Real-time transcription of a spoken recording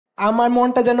আমার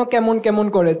মনটা যেন কেমন কেমন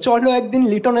করে, চলো একদিন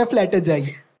লিটনের ফ্ল্যাটে যাই।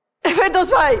 ফেরদৌস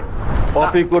ভাই,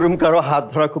 অপি করিম কারো হাত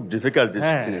ধরা খুব ডিফিকাল্ট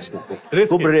জিনিস,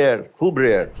 খুব রেয়ার, খুব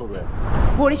রেয়ার।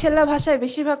 বরিশাল্লা ভাষায়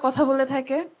বেশিরভাগ কথা বলে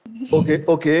থাকে। ওকে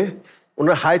ওকে,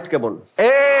 ওনার হাইট কেমন?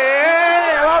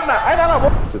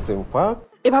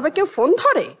 এভাবে কেউ ফোন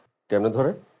ধরে? কেমনে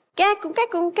ধরে? ক্যাকু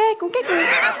ক্যাকু ক্যাকু ক্যাকু।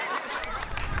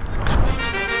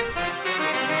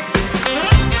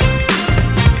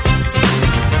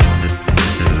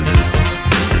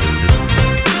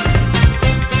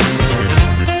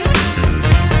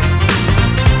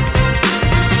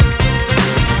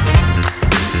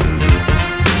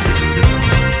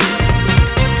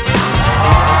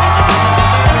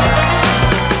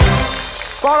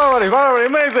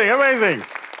 Amazing.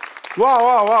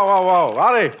 Wow.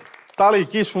 আরে তালি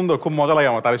কি সুন্দর, খুব মজা লাগে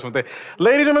আমার তালি শুনতে।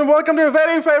 Ladies and gentlemen, welcome to your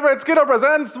very favorite Skidoo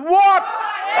presents What?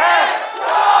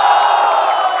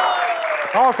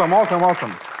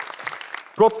 Awesome.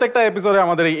 প্রত্যেকটা এপিসোডে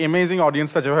আমাদের এই অ্যামেজিং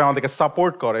অডিয়েন্সটা যেভাবে আমাদেরকে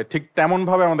সাপোর্ট করে, ঠিক তেমন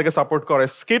ভাবে আমাদেরকে সাপোর্ট করে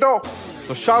Skidoo।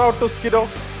 So shout out to Skidoo,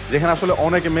 যেখানে আসলে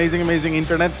অনেক amazing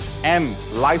internet and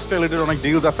lifestyle related অনেক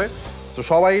ডিলস আছে। তো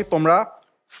সবাই তোমরা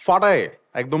ফাটায়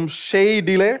একদম সেই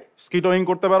ডিলে স্কিটোইং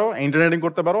করতে পারো, ইন্টারনেটিং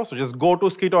করতে পারো। So just go to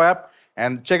স্কিটো app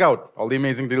and check out all the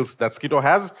amazing deals that স্কিটো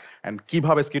has and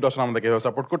কিভাবে স্কিটো আসলে আমাদেরকে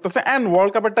সাপোর্ট করতেছে। এন্ড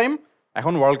ওয়ার্ল্ড কাপের টাইম,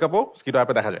 এখন ওয়ার্ল্ড কাপও স্কিটো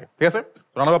অ্যাপে দেখা যায়, ঠিক আছে?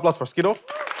 Round of applause for স্কিটো।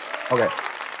 ওকে,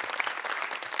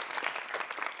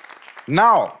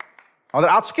 নাও আমাদের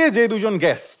আজকে যে দুজন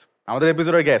গেস্ট, আমাদের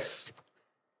এপিসোডের গেস্ট,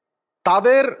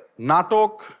 তাদের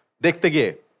নাটক দেখতে গিয়ে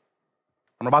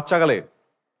আমরা বাচ্চাকালে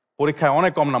পরীক্ষায়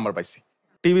অনেক কম নাম্বার পাইছি।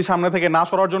 টিভি সামনে থেকে না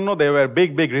সরার জন্য they were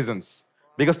big reasons,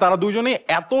 because তারা দুজনেই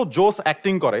এত জোস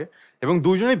অ্যাক্টিং করে এবং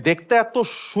দুজনেই দেখতে এত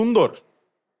সুন্দর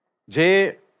যে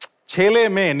ছেলে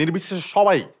মেয়ে নির্বিশেষে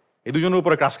সবাই এই দুজনের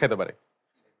উপরে ক্রাশ খেতে পারে।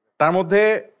 তার মধ্যে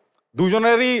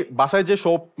দুজনেরই বাসায় যে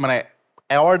শো মানে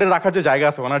অ্যাওয়ার্ডের রাখার যে জায়গা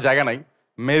আছে, ওনার জায়গা নাই।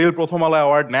 মেরিল প্রথম আলো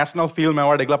অ্যাওয়ার্ড, ন্যাশনাল ফিল্ম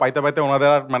অ্যাওয়ার্ড, এগুলো পাইতে ওনাদের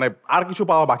আর মানে আর কিছু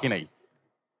পাওয়া বাকি নাই।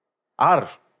 আর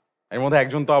এর মধ্যে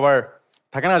একজন তো আবার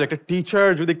থাকে না যে একটা টিচার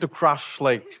যদি একটু crush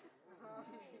like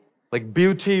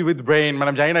beauty with brain,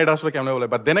 মানে জানি না এটা আসলে কেমন বলে,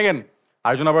 বাট দেন এগেন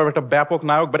আরেকজন আবার একটা ব্যাপক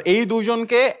নায়ক। বাট এই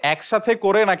দুইজনকে একসাথে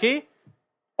করে নাকি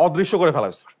অদৃশ্য করে ফেলা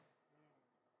হয়েছে।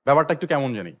 ব্যাপারটা একটু কেমন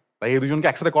জানি, তাই এই দুজনকে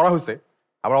একসাথে করা হয়েছে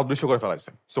আবার অদৃশ্য করে ফেলা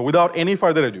হয়েছে। So without any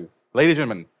further edu, ladies and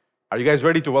gentlemen, are you guys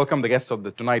ready to welcome the guests of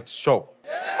the tonight's show?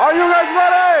 Are you guys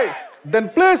ready? Then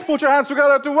please put your hands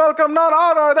together to welcome none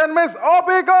other than Miss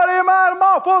Aupee Karim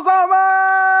Mahfuz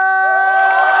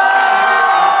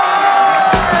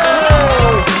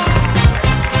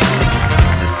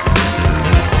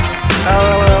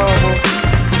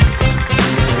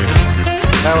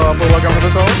Hello, welcome to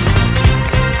the show.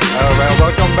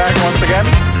 Welcome back once again.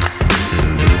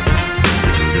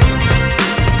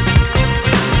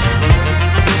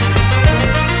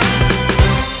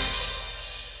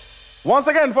 Once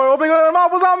again for Aupee Karim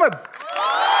Mahfuz Ahmed.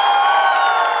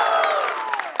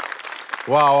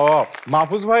 Wow.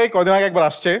 Mahfuz ভাই কদিন আগে একবার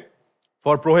আসছে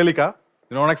for প্রহেলিকা,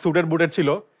 অনেক suited বুটেড ছিল।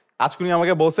 আজকে উনি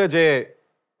আমাকে বলছে যে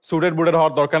সুটেড বুটেড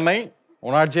হওয়ার দরকার নাই,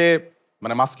 ওনার যে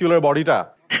মানে মাস্কুলার বডিটা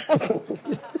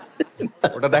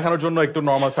ওটা দেখানোর জন্য একটু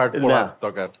নরমাল শার্ট পরা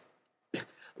দরকার।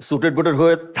 সুটেড বুটেড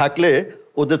হয়ে থাকলে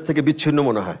ওদের থেকে বিচ্ছিন্ন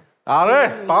মনে হয়। আরে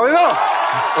তাহলে না,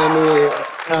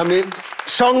 আমি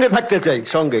সঙ্গে থাকতে চাই,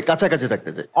 সঙ্গে কাছাকাছি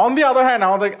থাকতে চাই। অন দি আদার হ্যান্ড,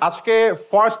 আমাদের আজকে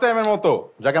ফার্স্ট টাইমের মতো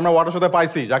যাকে আমরা ওয়াটার শোতে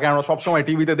পাইছি, যাকে আমরা সবসময়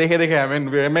টিভিতে দেখে I mean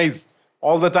we are amazed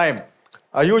all the time.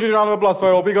 Huge round of applause for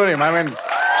Aupee Karim। I mean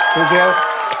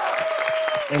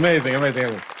amazing.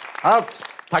 আর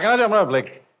থাকে না যে আমরা লাইক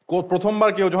প্রথমবার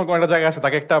কেউ যখন কোনো একটা জায়গায় আসে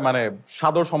তাকে একটা মানে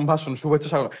সাদর সম্ভাষণ, শুভেচ্ছা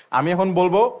স্বাগত। আমি এখন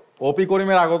বলবো Aupee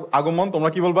Karimের আগমন, তোমরা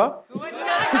কি বলবা?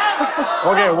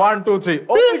 ওকে 1 2 3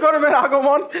 Aupee Karimের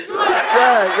আগমন,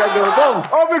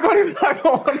 Aupee Karimের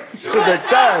আগমন,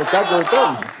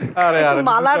 আরে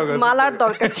মালার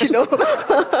দরকার ছিল।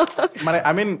 মানে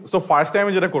I mean so first time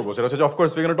যেটা করবো সেটা হচ্ছে of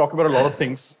course we gonna talk about a lot of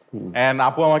things. And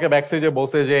আপু আমাকে ব্যাক স্টেজে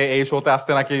বলছে যে এই শোতে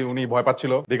আসতে নাকি উনি ভয়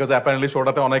পাচ্ছিল, বিকজ অ্যাপারেন্টলি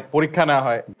শোটাতে অনেক পরীক্ষা নেওয়া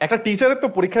হয়। একটা টিচারের তো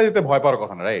পরীক্ষা দিতে ভয় পাওয়ার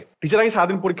কথা না, রাইট? টিচার আগে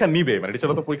সারাদিন পরীক্ষা নিবে, মানে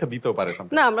টিচাররা তো পরীক্ষা দিতেও পারে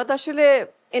না। আমরা তো আসলে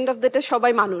এন্ড অফ দ্য ডে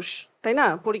সবাই মানুষ, তাই না?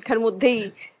 পরীক্ষার মধ্যেই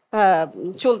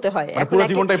চলতে হয়, পুরো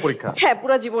জীবনটাই পরীক্ষা। হ্যাঁ,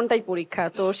 পুরো জীবনটাই পরীক্ষা।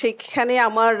 তো সেখানে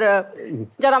আমার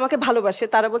যারা আমাকে ভালোবাসে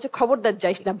তারা বলছে খবরদার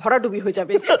যাইস না, ভরাডুবি হয়ে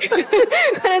যাবে।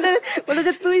 বলে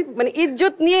যে তুই মানে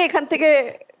ইজ্জত নিয়ে এখান থেকে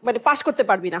মানে পাস করতে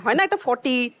পারবি না, হয় না? একটা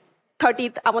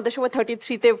 40-30, আমাদের সময়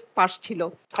 33-তে পাস ছিল।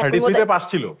 33-তে পাস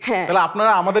ছিল, তাহলে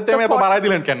আপনারা আমাদের টাইমে এত বাড়াই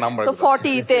দিলেন কেন নাম্বার? তো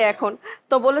 40-তে এখন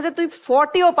তো বলে যে তুই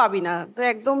 40ও পাবি না, তো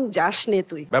একদম যাস নে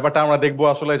তুই। ব্যাপারটা আমরা দেখবো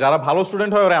আসলে যারা ভালো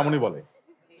স্টুডেন্ট হয় ওরা এমনই বলে।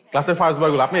 ক্লাসের ফার্স্ট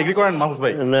বয়গুলো, আপনি এগ্রি করেন মাহফুজ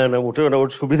ভাই? না না, মোটেও না, ওর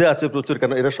সুবিধা আছে প্রচুর,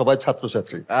 কারণ এরা সবাই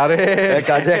ছাত্রছাত্রী। আরে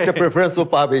কাজে একটা প্রেফারেন্স ও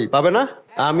পাবেই, পাবে না?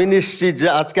 আমি নিশ্চিত যে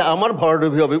আজকে আমার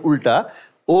ভরাডুবি হবে উল্টা,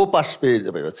 ও পাশ পেয়ে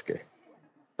যাবে আজকে,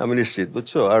 আমি নিশ্চিত,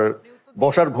 বুঝছো? আর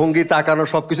বসার ভঙ্গি, তাকানো,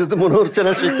 সবকিছুতে মনে হচ্ছে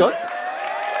না শিক্ষক।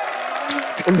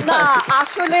 না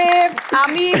আসলে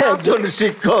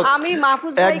আমি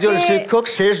মাহফুজ একজন শিক্ষক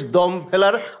শেষ দম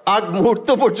ফেলার আগ মুহূর্ত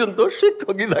পর্যন্ত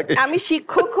শিক্ষকই থাকে। আমি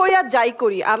শিক্ষক হই আর যাই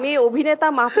করি, আমি অভিনেতা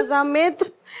মাহফুজ আহমেদ,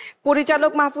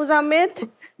 পরিচালক মাহফুজ আহমেদ,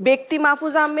 ব্যক্তি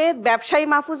মাহফুজ আহমেদ, ব্যবসায়ী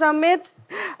মাহফুজ আহমেদ,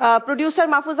 প্রোডিউসার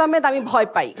মাহফুজ আহমেদ, আমি ভয়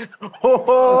পাই,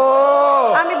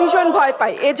 আমি ভীষণ ভয়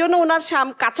পাই। এজন্য ওনার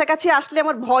কাছাকাছি আসলে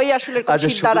আমার ভয় আসলে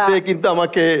কিন্তু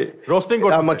আমাকে রোস্টিং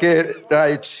করতে, আমাকে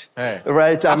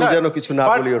রাইট আমি যেন কিছু না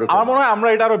বলি ওরকম। আমার মনে হয় আমরা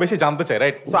এটা আরো বেশি জানতে চাই,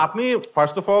 রাইট? সো আপনি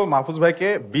ফার্স্ট অফ অল মাহফুজ ভাইকে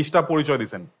 20টা পরিচয়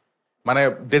দিয়েছেন, মানে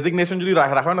ডেজিগনেশন যদি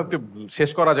রাখা হয় না শেষ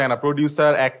করা যায় না,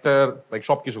 প্রোডিউসার, অ্যাক্টর, লাইক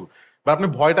সবকিছু। বাট আপনি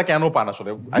ভয়টা কেন পান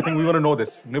আসলে? I think we want to know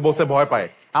this. উনি বলছে ভয় পায়।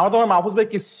 আমার তো মাহফুজ ভাই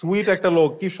কি সুইট একটা লোক,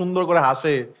 কি সুন্দর করে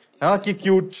হাসে, হ্যাঁ, কি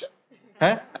কিউট।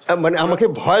 হ্যাঁ, মানে আমাকে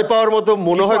ভয় পাওয়ার মতো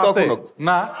মনে হয় কখনো?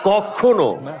 না, কখনো।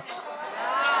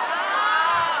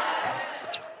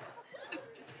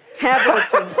 হ্যাঁ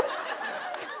বলছেন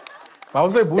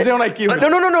মাহফুজ ভাই বুঝেও না কি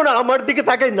না, আমার দিকে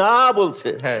তাকাই না বলছে।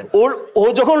 ও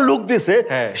যখন লুক দিছে,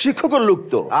 শিক্ষকের লুক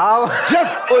তো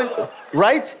জাস্ট ওই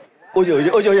রাইট,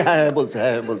 হ্যাঁ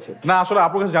বলছে। না আসলে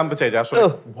আপনার কাছে জানতে চাই যে আসলে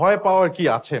ভয় পাওয়ার কি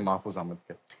আছে মাহফুজ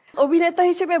আহমেদকে? অভিনেতা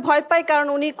হিসেবে ভয় পাই কারণ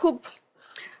উনি খুব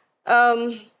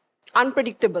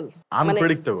আনপ্রেডিক্টেবল।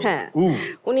 হ্যাঁ,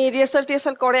 উনি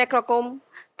রিহার্সাল করে একরকম,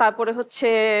 তারপরে হচ্ছে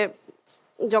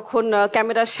যখন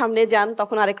ক্যামেরার সামনে যান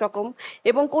তখন আরেক রকম,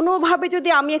 এবং কোনোভাবে যদি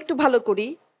আমি একটু ভালো করি,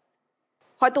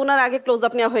 হয়তো ওনার আগে ক্লোজ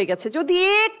আপ নেওয়া হয়ে গেছে, যদি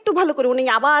একটু ভালো করে উনি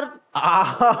আবার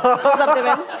ক্লোজ আপ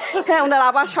দেবেন, হ্যাঁ ওনার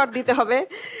আবার শট দিতে হবে,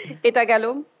 এটা গেল।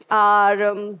 আর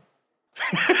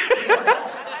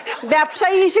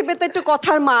ব্যবসায়ী হিসেবে তো একটু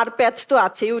কথার মার প্যাচ তো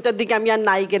আছে, ওটার দিকে আমি আর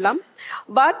নাই গেলাম।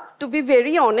 But two be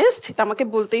very honest, এটা আমাকে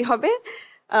বলতেই হবে,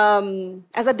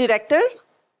 as a director,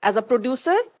 as a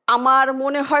producer, আমার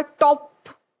মনে হয় টপ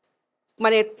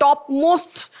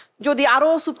মোস্ট, যদি আরো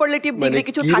সুপারলেটিভ ডিগ্রি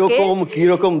কিছু থাকে।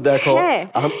 কিরকম দেখো,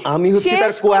 আমি হচ্ছে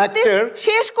তার কো-অ্যাক্টর।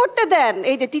 শেষ করতে দেন,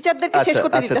 এই যে টিচারদেরকে শেষ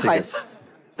করতে দিতে হয়।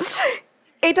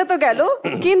 এটা তো গেল,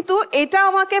 কিন্তু এটা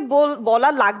আমাকে বলা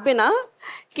লাগবে না,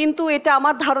 কিন্তু এটা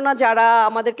আমার ধারণা যারা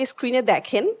আমাদেরকে স্ক্রিনে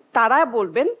দেখেন তারা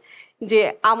বলবেন যে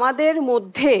আমাদের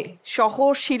মধ্যে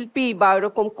সহশিল্পী বা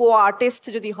এরকম কো আর্টিস্ট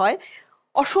যদি হয়,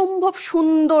 অসম্ভব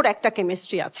সুন্দর একটা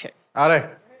কেমিস্ট্রি আছে। আরে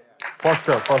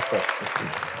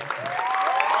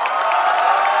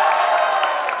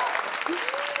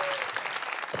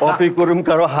অপি করিম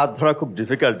কারো হাত ধরা খুব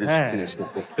ডিফিকাল্ট জিনিস,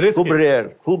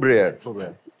 খুব রেয়ার।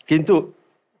 কিন্তু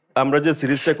আমরা যে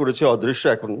সিরিজটা করেছি অদৃশ্য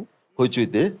এখন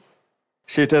হইচইতে,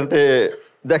 সেটাতে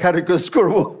দেখার রিকোয়েস্ট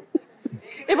করব।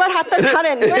 এবার হাতটা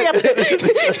ছাড়েন।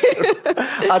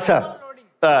 আচ্ছা,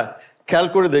 খেয়াল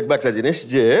করে দেখবা একটা জিনিস,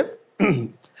 যে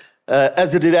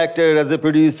as a director, as a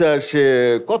producer, সে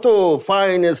কত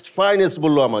ফাইনেস্ট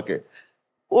বললো আমাকে।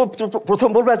 ও প্রথম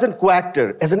বলবো as an কো-অ্যাক্টর,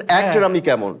 as an actor আমি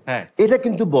কেমন, এটা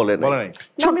কিন্তু বলে না,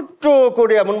 ছোট্ট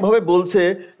করে এমন ভাবে বলছে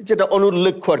যেটা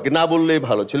অনুল্লেখ্য আর কি, না বললেই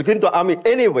ভালো ছিল। কিন্তু আমি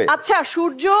এনিওয়ে। আচ্ছা,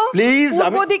 সূর্য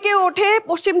পূর্ব দিকে ওঠে,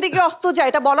 পশ্চিম দিকে অস্ত যায়,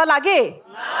 এটা বলা লাগে?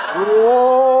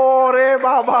 ওরে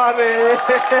বাবা রে।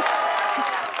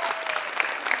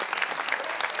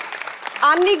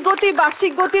 আহ্নিক গতি,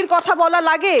 বার্ষিক গতির কথা বলা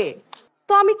লাগে?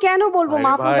 তো আমি কেন বলবো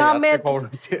মাহফুজ আহমেদ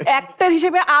অ্যাক্টর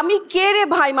হিসেবে? আমি কে রে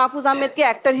ভাই মাহফুজ আহমেদকে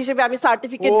অ্যাক্টর হিসেবে আমি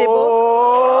সার্টিফিকেট দেব?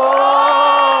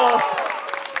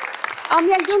 আমি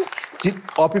একজন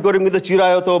অপি করিম কিন্তু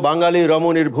চিরায়ত বাঙালি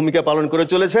রমণীর ভূমিকা পালন করে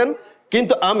চলেছেন,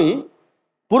 কিন্তু আমি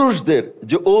পুরুষদের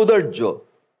যে ঔদার্য,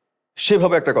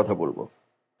 সেভাবে একটা কথা বলবো।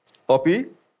 অপি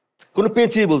কোনো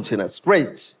পেঁচিয়ে বলছি না,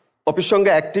 স্ট্রেইট। অপির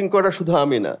সঙ্গে অ্যাক্টিং করা শুধু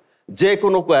আমি না, যে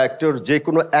কোনো অ্যাক্টর, যে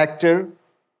কোনো অ্যাক্টর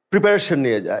প্রিপারেশন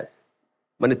নিয়ে যায়,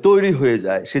 মানে তৈরি হয়ে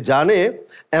যায়। সে জানে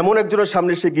এমন একজনের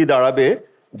সামনে সে গিয়ে দাঁড়াবে,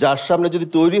 যার সামনে যদি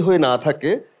তৈরি হয়ে না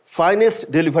থাকে, ফাইনেস্ট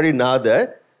ডেলিভারি না দেয়,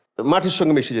 মাটির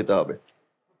সঙ্গে মিশে যেতে হবে।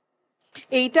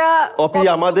 এইটা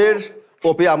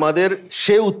অপি আমাদের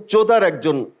সে উচ্চতার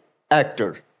একজন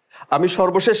অ্যাক্টর। আমি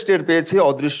সর্বশেষ টের পেয়েছি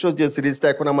অদৃশ্য যে সিরিজটা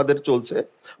এখন আমাদের চলছে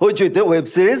হইচইতে, ওয়েব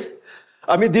সিরিজ।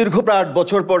 আমি দীর্ঘ প্রায় 8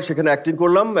 বছর পর সেখানে অ্যাক্টিং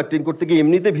করলাম। অ্যাক্টিং করতে গিয়ে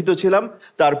এমনিতে ভীত ছিলাম,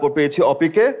 তারপর পেয়েছি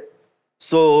অপিকে।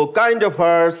 So kind of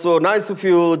her, so nice of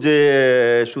you, যে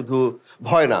শুধু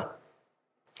ভয় না,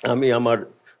 আমি আমার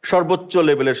সর্বোচ্চ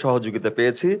লেভেলের সহযোগিতা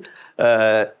পেয়েছি,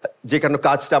 যেখানে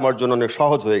কাজটা আমার জন্য অনেক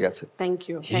সহজ হয়ে গেছে। Thank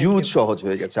you. হিউজ সহজ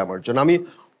হয়ে গেছে আমার জন্য। আমি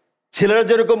ছেলেরা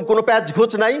যেরকম কোনো প্যাচ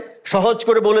ঘোচ নাই, সহজ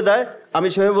করে বলে দেয়, আমি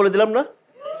সেভাবে বলে দিলাম না।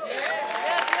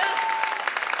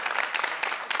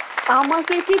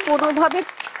 আমাকে কি কোনোভাবে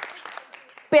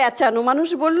পেঁচানো মানুষ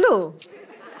বললো?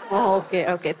 ওকে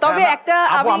ওকে, তবে একটা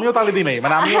আমিও তালি দিই নাই,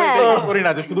 মানে আমি করি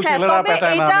না যে শুধু ছেলেরা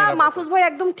পেঁচায় না। এটা মাহফুজ ভাই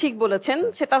একদম ঠিক বলেছেন।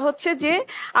 সেটা হচ্ছে যে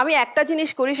আমি একটা জিনিস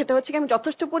করি, সেটা হচ্ছে কি আমি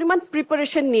যথেষ্ট পরিমাণ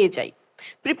প্রিপারেশন নিয়ে যাই।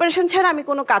 প্রিপারেশন ছাড়া আমি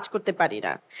কোনো কাজ করতে পারি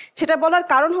না। সেটা বলার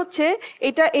কারণ হচ্ছে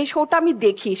এই শোটা আমি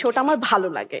দেখি, শোটা আমার ভালো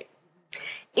লাগে।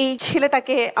 এই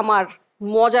ছেলেটাকে আমার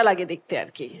মজা লাগে দেখতে আর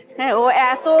কি। হ্যাঁ, ও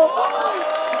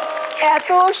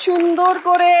এত সুন্দর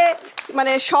করে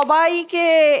মানে সবাইকে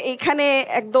এখানে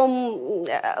একদম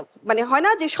মানে হয়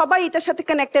না যে সবাই এটার সাথে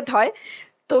কানেক্টেড হয়।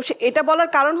 তো এটা বলার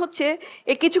কারণ হচ্ছে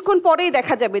কিছুক্ষণ পরেই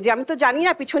দেখা যাবে যে আমি তো জানি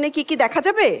না পিছনে কি কি দেখা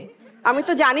যাবে, আমি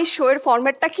তো জানি শো এর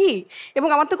ফরম্যাটটা কি, এবং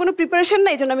আমার তো কোনো প্রিপারেশন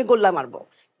নাই, এই জন্য আমি গোল্লা মারবো।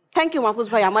 থ্যাংক ইউ মাহফুজ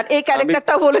ভাই আমার এই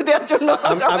ক্যারেক্টারটা বলে দেওয়ার জন্য।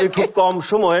 আমি খুব কম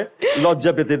সময়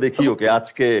লজ্জা পেতে দেখি ওকে।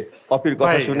 আজকে অপির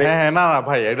কথা শুনে না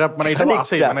ভাই, এটা মানে এটা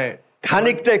আসেই মানে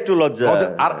খানিকটা একটু লজ্জা।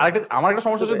 আর আমার একটা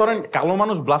সমস্যা হচ্ছে, ধরেন কালো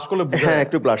মানুষ ব্লাশ করলে, হ্যাঁ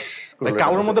একটু ব্লাশ,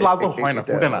 কালোর মধ্যে লাল তো হয় না,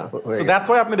 ফুটে না। সো দ্যাটস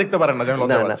ওয়াই আপনি দেখতে পারেন না যে আমি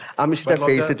লজ্জা পাচ্ছি। আমি সেটা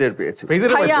ফেসিটের পেয়েছি।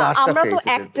 ভাইয়া আমরা তো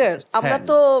অ্যাক্টর, আমরা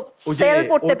তো সেল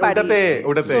করতে পারি।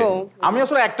 ওটাতে আমি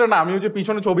আসলে অ্যাক্টর না, আমি ওই যে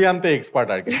পিছনে ছবি আনতে এক্সপার্ট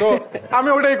আর কি। তো আমি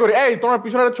ওটাই করি। এই তোমার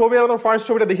পিছনে একটা ছবি, আর তোমার ফার্স্ট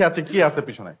ছবিটা দেখে আছে কি আছে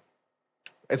পিছনে,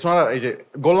 এই যে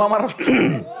গোল্লা মারা।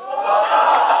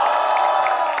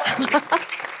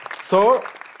 So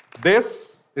this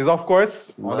is of course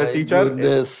আমাদের টিচার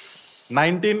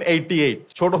 1988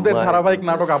 ছোটদের ধারাবাহিক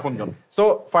নাটক আপনজন। সো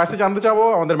ফার্স্টে জানতে চাবো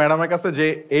আমাদের ম্যাডামের কাছে যে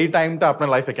এই টাইমটা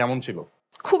আপনার লাইফে কেমন ছিল?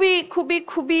 খুবই খুবই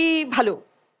খুবই ভালো,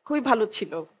 খুবই ভালো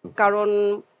ছিল। কারণ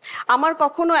আমার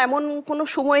কখনো এমন কোনো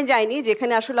সময় যায়নি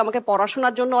যেখানে আসলে আমাকে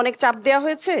পড়াশোনার জন্য অনেক চাপ দেওয়া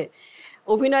হয়েছে,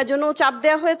 অভিনয়ের জন্য চাপ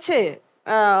দেওয়া হয়েছে,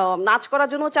 নাচ করার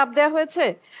জন্য চাপ দেওয়া হয়েছে।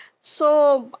 সো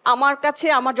আমার কাছে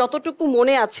আমার যতটুকু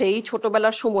মনে আছে এই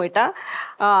ছোটবেলার সময়টা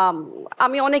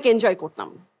আমি অনেক এনজয় করতাম।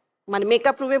 মানে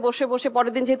মেকআপ রুমে বসে বসে,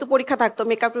 পরের দিন যেহেতু পরীক্ষা থাকতো,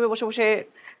 মেকআপ রুমে বসে বসে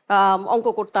অঙ্ক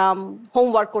করতাম,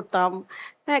 হোমওয়ার্ক করতাম।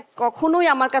 হ্যাঁ, কখনোই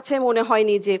আমার কাছে মনে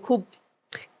হয়নি যে খুব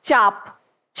চাপ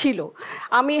ছিল।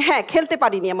 আমি খেলতে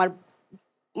পারিনি আমার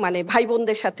মানে ভাই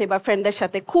বোনদের সাথে বা ফ্রেন্ডদের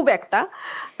সাথে খুব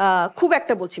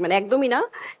একটা বলছি মানে একদমই না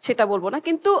সেটা বলবো না,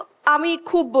 কিন্তু আমি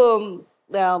খুব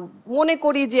মনে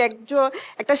করি যে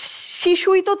একটা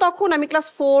শিশুই তো তখন, আমি ক্লাস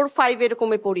 4-5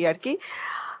 এরকমে পড়ি আর কি,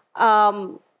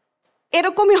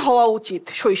 এরকমই হওয়া উচিত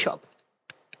শৈশব,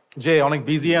 যে অনেক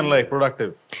বিজি এন্ড লাইক প্রোডাক্টিভ।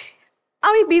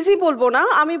 আমি বিজি বলবো না,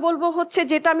 আমি বলবো হচ্ছে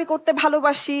যেটা আমি করতে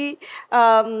ভালোবাসি,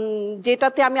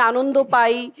 যেটাতে আমি আনন্দ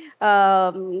পাই,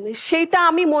 সেইটা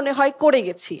আমি মনে হয় করে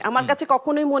গেছি। আমার কাছে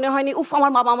কখনোই মনে হয়নি উফ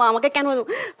আমার মা আমাকে কেন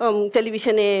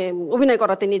টেলিভিশনে অভিনয়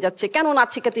করাতে নিয়ে যাচ্ছে, কেন নাচ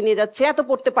শিখাতে নিয়ে যাচ্ছে, এত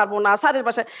পড়তে পারবো না স্যারের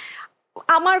বাসায়।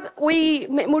 আমার ওই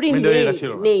মেমোরি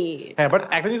নেই। হ্যাঁ, বাট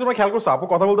একটা জিনিস তোমরা খেয়াল করছো, আপু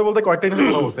কথা বলতে বলতে কয়েকটা জিনিস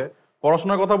কথা বলছে,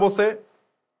 পড়াশোনার কথা বলছে,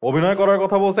 অভিনয় করার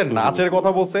কথা বলছে, নাচের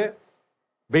কথা বলছে।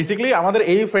 বেসিক্যালি আমাদের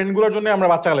এই ফ্রেন্ডগুলোর জন্য আমরা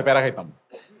বাচ্চাকালে প্যারা খাইতাম।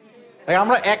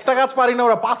 আমরা একটা কাজ পারি না,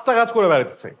 ওরা 5টা কাজ করে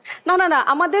বেড়াতেছে। না,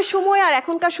 আমাদের সময় আর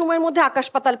এখনকার সময়ের মধ্যে আকাশ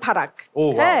পাতাল ফারাক।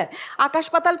 হ্যাঁ, আকাশ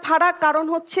পাতাল ফারাক। কারণ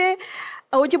হচ্ছে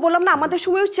ওই যে বললাম না, আমাদের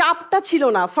সময় চাপটা ছিল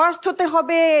না, ফার্স্ট হতে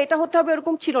হবে, এটা হতে হবে,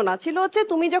 এরকম ছিল না। ছিল হচ্ছে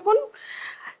তুমি যখন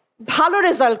ভালো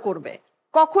রেজাল্ট করবে,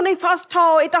 কখনোই ফার্স্ট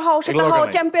হও, এটা হও, সেটা হও,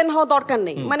 চ্যাম্পিয়ন হও, দরকার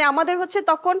নেই। মানে আমাদের হচ্ছে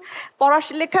তখন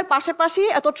পড়ালেখার পাশাপাশি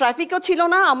এত ট্রাফিকও ছিল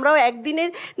না, আমরাও একদিনের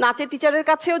নাচের টিচারের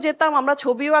কাছেও যেতাম, আমরা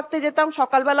ছবিও আঁকতে যেতাম,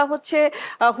 সকালবেলা হচ্ছে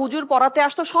হুজুর পড়াতে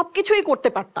আসতো, সবকিছুই করতে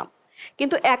পারতাম।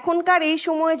 কিন্তু এখনকার এই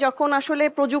সময়ে যখন আসলে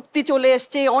প্রযুক্তি চলে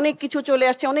এসছে, অনেক কিছু চলে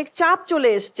আসছে, অনেক চাপ চলে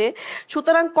এসছে,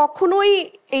 সুতরাং কখনোই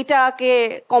এইটাকে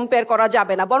কম্পেয়ার করা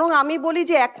যাবে না। বরং আমি বলি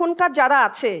যে এখনকার যারা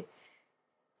আছে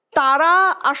তারা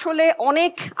আসলে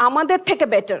অনেক আমাদের থেকে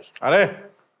বেটার। আরে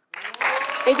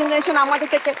এই জেনারেশন আমাদের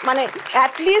থেকে, মানে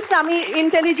অ্যাটলিস্ট আমি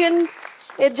ইন্টেলিজেন্স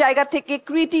এর জায়গা থেকে,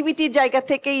 ক্রিয়েটিভিটির জায়গা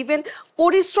থেকে, ইভেন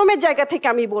পরিশ্রমের জায়গা থেকে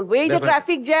আমি বলবো। এই যে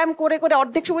ট্রাফিক জ্যাম করে করে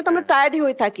অর্ধেক সময় তো আমরা টায়ার্ডই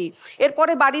হয়ে থাকি,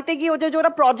 এরপরে বাড়িতে গিয়ে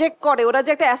ওরা প্রজেক্ট করে, ওরা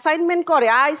যে একটা অ্যাসাইনমেন্ট করে,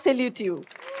 আই স্যালিউট ইউ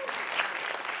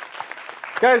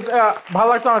গাইস। ভালো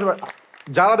লাগছে আমার,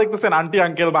 যারা দেখতেছেন আন্টি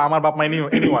আঙ্কেল বা আমার বাপ মা,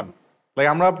 এনিওয়ান, লাইক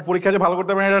আমরা পরীক্ষা যে ভালো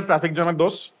করতে পারি এটা ট্রাফিক জ্যামের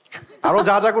দোষ, আরো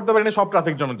যা করতে পারি সব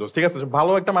ট্রাফিক জ্যামের দোষ। ঠিক আছে,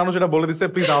 ভালো একটা মানুষ এটা বলে দিচ্ছে,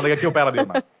 প্লিজ আমাদেরকে কেউ প্যারা দিও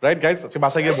না, রাইট গাইস?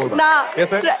 বাসায় গিয়ে বলবেন না।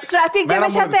 ট্রাফিক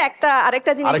জ্যামের সাথে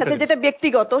আরেকটা জিনিস আছে যেটা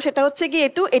ব্যক্তিগত, সেটা হচ্ছে কি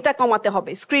এটা কমাতে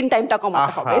হবে, স্ক্রিন টাইমটা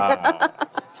কমাতে হবে।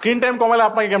 স্ক্রিন টাইম কমালে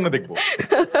আপনাকে কেমনে দেখবো?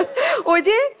 ওই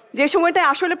যে সময়টা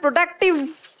আসলে প্রোডাক্টিভ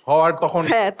হওয়ার, তখন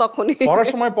তখনই পড়ার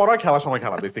সময় পড়া, খেলার সময়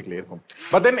খেলা, বেসিক্যালি এরকম।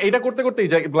 বাট দেন এটা করতে করতেই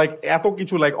লাইক এত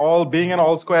কিছু, like all being and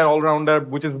all square allrounder,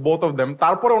 which is both of them.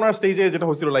 তারপরে ওনার স্টেজে যেটা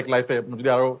হয়েছিল লাইক লাইফে, যদি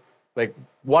আরো like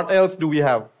what else do we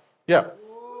have, ইয়া,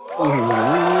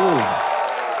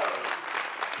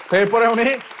 এরপরে উনি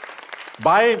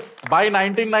by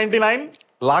 1999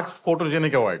 Lux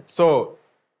Photogenic Award. So,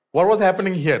 what was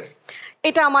happening here?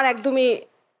 এটা আমার একদমই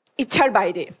ইচ্ছার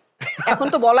বাইরে, এখন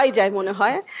তো বলাই যায় মনে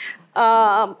হয়।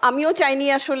 আমিও চাইনি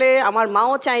আসলে, আমার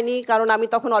মাও চাইনি, কারণ আমি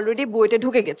তখন অলরেডি বুয়েটে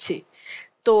ঢুকে গেছি।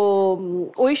 তো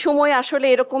ওই সময় আসলে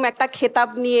এরকম একটা খেতাব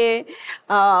নিয়ে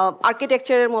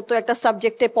আর্কিটেকচারের মতো একটা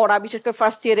সাবজেক্টে পড়া, বিশেষ করে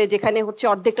ফার্স্ট ইয়ারে, যেখানে হচ্ছে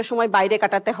অর্ধেকটা সময় বাইরে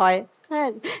কাটাতে হয়, হ্যাঁ,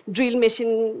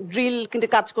 ড্রিল কিনতে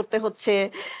কাজ করতে হচ্ছে,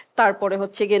 তারপরে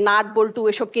হচ্ছে গিয়ে নাট বল্টু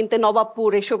এসব কিনতে নবাবপুর,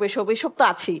 এসব তো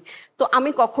আছি। তো আমি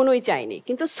কখনোই চাইনি,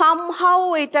 কিন্তু সামহাও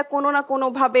এটা কোনো না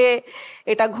কোনোভাবে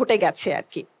এটা ঘটে গেছে আর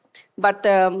কি। বাট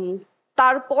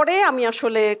তারপরে আমি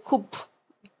আসলে খুব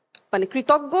মানে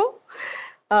কৃতজ্ঞ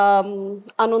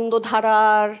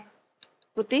আনন্দধারার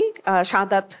প্রতি।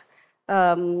 শাহাদাত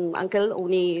আঙ্কেল,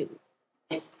 উনি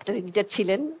একটা এডিটর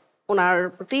ছিলেন, ওনার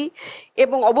প্রতি,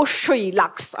 এবং অবশ্যই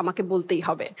লাক্স আমাকে বলতেই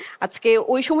হবে। আজকে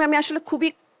ওই সময় আমি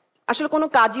আসলে কোনো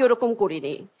কাজই ওরকম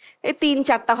করিনি, এই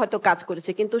 3-4টা হয়তো কাজ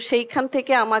করেছে, কিন্তু সেইখান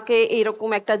থেকে আমাকে এইরকম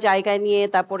একটা জায়গায় নিয়ে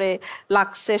তারপরে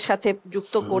লাক্সের সাথে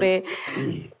যুক্ত করে,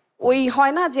 ওই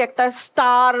হয় না যে একটা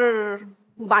স্টার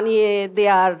বানিয়ে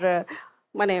দেয়ার,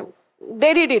 মানে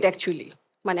they did it actually.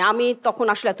 মানে আমি তখন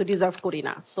আসলে এত ডিজার্ভ করি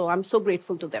না, so I'm so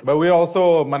grateful to them. But we also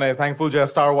মানে thankful যে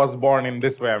star was born in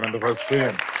this way, I mean the first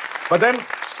film. But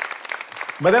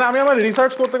then আমি আমার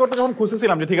রিসার্চ করতে যখন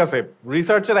খুঁজেছিলাম যে ঠিক আছে,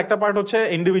 রিসার্চের একটা পার্ট হচ্ছে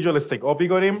ইন্ডিভিজুয়ালিস্টিক, অপি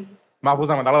করিম, মাহফুজ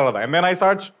আহমেদ আলাদা, and then I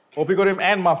search Opi Karim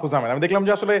and Mahfuz Ahmed. আমি দেখলাম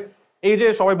যে আসলে এই যে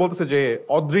সবাই বলতেছে যে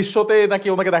অদৃশ্যতে নাকি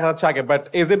ওনাকে দেখা যাচ্ছে আগে, but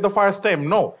is it the first time?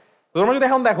 No. তোমরা যদি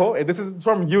এখন দেখো, দিস ইজ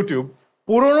ফ্রম ইউটিউব,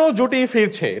 পুরনো জুটি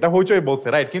ফিরছে, এটা হইচই বলছে,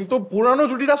 রাইট? কিন্তু পুরনো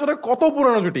জুটিটা আসলে কত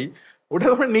পুরনো জুটি, ওটা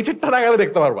তোমরা নিচেরটা লাগালে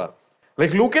দেখতে পারবা।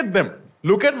 Like look at them,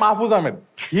 look at Mahfuz Ahmed,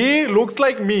 he looks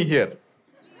like me here,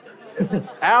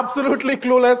 absolutely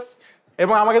clueless.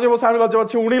 এবং আমাকে যে বলছে আমি লজ্জা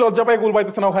পাচ্ছি, উনি লজ্জা পাই কুল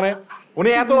পাইতেছে না ওখানে, উনি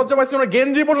এত লজ্জা পাইছে ওনার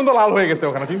গেঞ্জি পর্যন্ত লাল হয়ে গেছে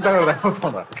ওখানে, চিন্তা করে দেখো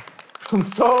তোমরা।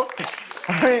 সো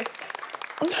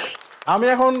আমি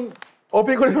এখন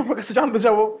অপি করিম আমার কাছে জানতে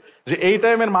চাবো যে এই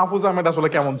টাইমের মাহফুজ আহমেদ আসলে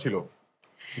কেমন ছিল?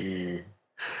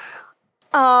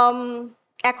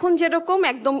 এখন যেরকম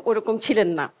একদম ওরকম ছিলেন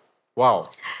না। ওয়াও।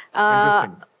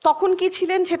 তখন কি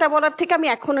ছিলেন সেটা বলার থেকে আমি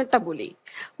এখন একটা বলি,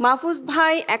 মাহফুজ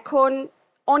ভাই এখন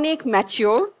অনেক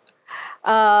ম্যাচিওর,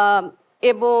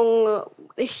 এবং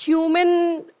হিউম্যান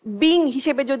বিং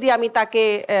হিসেবে যদি আমি তাকে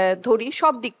ধরি,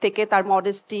 সব দিক থেকে, তার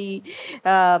মডেস্টি,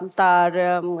 তার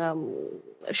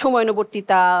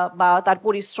সময়ানুবর্তিতা, বা তার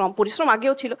পরিশ্রম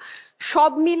আগেও ছিল,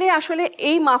 সব মিলে আসলে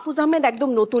এই মাহফুজ আহমেদ একদম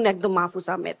নতুন, একদম মাহফুজ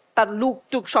আহমেদ, তার লুক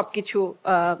টুক সবকিছু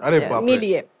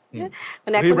মিলিয়ে,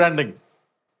 মানে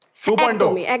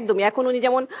একদমই এখন উনি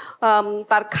যেমন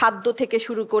তার খাদ্য থেকে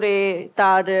শুরু করে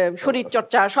তার শরীর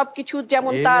চর্চা সবকিছু,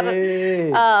 যেমন তার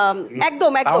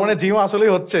একদম জিম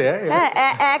আসলেই হচ্ছে,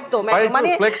 হ্যাঁ একদম মানে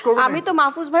আমি তো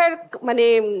মাহফুজ ভাইয়ের মানে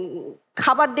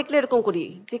খাবার দেখলে এরকম করি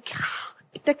যে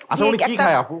কি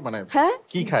খায় আপু, মানে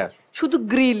কি খায়? শুধু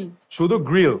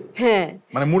গ্রিল, হ্যাঁ,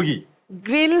 মানে মুরগি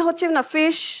গ্রিল হচ্ছে না,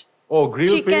 ফিশ,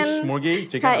 গ্রিল ফিশ, মুরগি,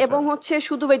 চিকেন, হ্যাঁ, এবং হচ্ছে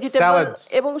শুধু ভেজিটেবল,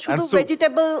 এবং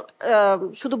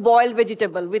শুধু boiled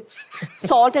vegetable with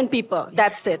salt and paper,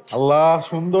 that's it. আল্লাহ,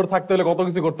 সুন্দর থাকতে হলে কত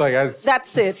কিছু করতে হয় গাইস,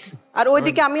 দ্যাটস ইট। আর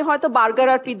ওইদিকে আমি হয়তো বার্গার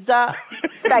আর পিৎজা,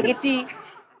 স্প্যাগেটি,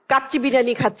 কাচ্চি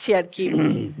বিরিয়ানি খাচ্ছি আর কি।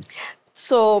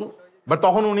 সো বাট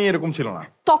তখন উনি এরকম ছিল না,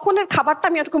 তখনের খাবারটা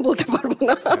আমি এরকম বলতে পারবো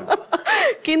না,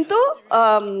 কিন্তু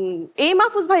এই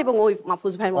মাহফুজ ভাই এবং ওই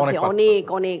মাহফুজ ভাইয়ের মধ্যে অনেক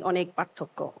অনেক অনেক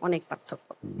পার্থক্য, অনেক পার্থক্য।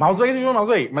 মাহফুজ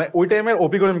ভাই মানে ওই টাইমের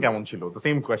অপি করিম কেমন ছিল? The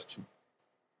same question.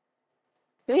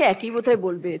 ওই একই বোধহয়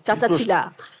বলবে, চাচা ছিলা,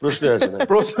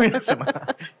 প্রশ্নই আসে না,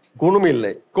 কোনো মিল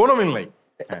নাই।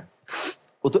 হ্যাঁ,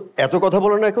 ও তো এত কথা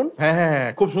বলে না এখন। হ্যাঁ,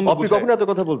 খুব সুন্দর। অপি কখনো এত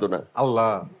কথা বলতো না।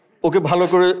 আল্লাহ, ওকে ভালো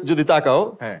করে যদি তাকাও,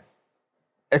 হ্যাঁ,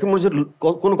 এখন মনে হচ্ছে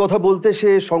কোনো কথা বলতে সে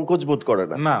সংকোচ বোধ করে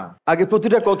না। আগে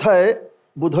প্রতিটা কথায়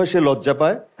বোধহয় সে লজ্জা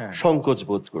পায়, সংকোচ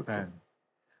বোধ করত।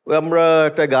 আমরা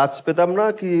একটা গাছ পেতাম না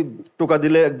কি, টোকা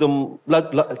দিলে একদম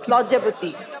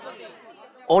লজ্জাবতী,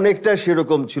 অনেকটা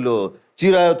সেরকম ছিল,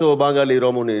 চিরায়ত বাঙালি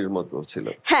রমণীর মতো ছিল।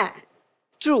 হ্যাঁ,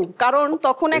 ট্রু, কারণ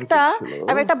তখন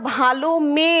একটা ভালো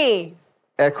মেয়ে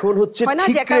এখন হচ্ছে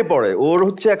ঠিকরে পড়ে, ওর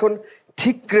হচ্ছে এখন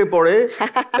ঠিকরে পড়ে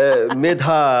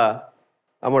মেধা,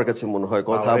 আমার কাছে মনে হয়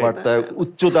কথাবার্তা,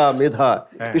 উচ্চতা, মেধা,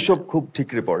 এসব খুব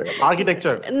ঠিকরে পড়ে।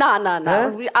 আর্কিটেকচার না,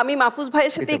 আমি মাহফুজ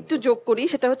ভাইয়ের সাথে একটু যোগ করি,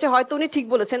 সেটা হচ্ছে হয়তো উনি ঠিক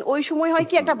বলেছেন, ওই সময় হয়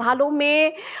কি একটা ভালো মেয়ে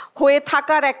হয়ে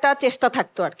থাকার একটা চেষ্টা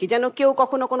থাকতো আর কি, যেন কেউ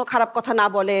কখনো কোনো খারাপ কথা না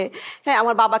বলে, হ্যাঁ,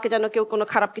 আমার বাবাকে যেন কেউ কোনো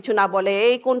খারাপ কিছু না বলে,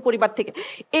 এই কোন পরিবার থেকে,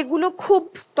 এগুলো খুব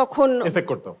তখন এফেক্ট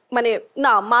করতো, মানে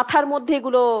না, মাথার মধ্যে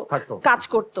এগুলো কাজ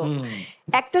করতো।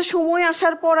 একটা সময়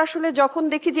আসার পর আসলে যখন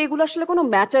দেখি যে এগুলো আসলে কোনো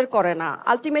ম্যাটার করে না,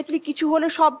 আলটিমেটলি কিছু হলে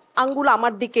সব আঙ্গুল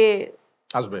আমার দিকে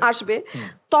আসবে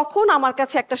তখন আমার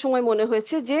কাছে একটা সময় মনে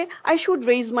হয়েছে যে I should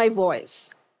raise my voice,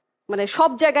 মানে সব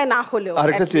জায়গায় না হলেও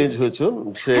আরেকটা চেঞ্জ হয়েছে,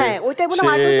 হ্যাঁ ওইটাই বললাম,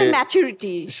 আরেকটা হচ্ছে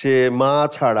ম্যাচুরিটি। সে মা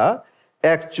ছাড়া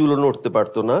এক চুলও নড়তে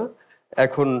পারতো না,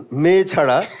 এখন মেয়ে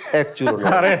ছাড়া এক চুলও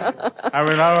নড়ে। আরে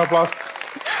আমি নাও প্লাস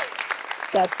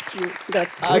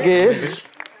আগে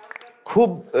খুব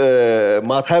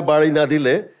মাথায় বাড়ি না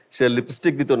দিলে সে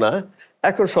লিপস্টিক দিত না,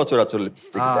 এখন সচরাচর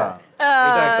লিপস্টিক দেয়।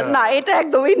 না এটা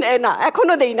একদমই না,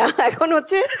 এখনো দেই না, এখন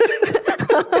হচ্ছে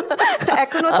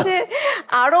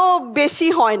আরো বেশি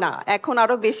হয় না, এখন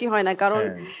আরো বেশি হয় না, কারণ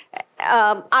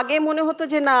আগে মনে হতো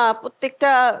যে না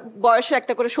প্রত্যেকটা বয়সে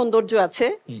একটা করে সৌন্দর্য আছে,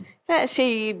 হ্যাঁ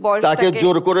সেই বয়স তাকে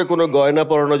জোর করে কোনো গয়না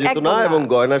পরানো যেত না এবং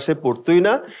গয়না সে পরতই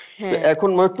না, তো এখন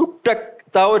মানে টুকটাক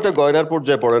তাও এটা গয়নার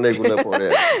পর্যায়ে পড়ে না, এগুলো পরে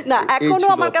না। এখনো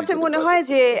আমার কাছে মনে হয়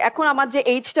যে এখন আমার যে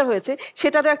এইজটা হয়েছে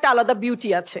সেটারও একটা আলাদা বিউটি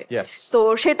আছে, তো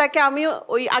সেটাকে আমি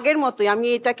ওই আগের মতোই, আমি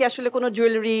এটাকে আসলে কোনো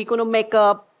জুয়েলারি, কোনো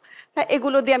মেকআপ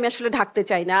এগুলো দিয়ে আমি আসলে ঢাকতে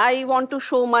চাই না। I want to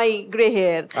show my grey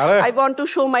hair, I want to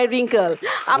show my wrinkle.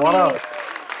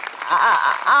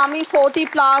 আমি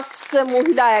 40+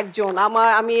 মহিলা একজন,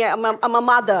 আমার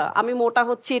মাদার, আমি মোটা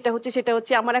হচ্ছে, এটা হচ্ছে সেটা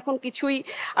হচ্ছে, আমার এখন কিছুই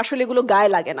আসলে এগুলো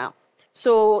গায়ে লাগে না।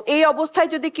 সো এই অবস্থায়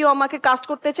যদি কেউ আমাকে কাস্ট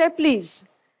করতে চায় প্লিজ,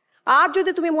 আর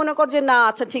যদি তুমি মনে কর যে না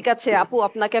আচ্ছা ঠিক আছে আপু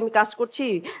আপনাকে আমি কাস্ট করছি,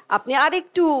 আপনি আর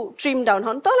একটু ট্রিম ডাউন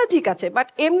হন, তাহলে ঠিক আছে। বাট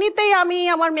এমনিতেই আমি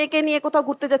আমার মেয়েকে নিয়ে কোথাও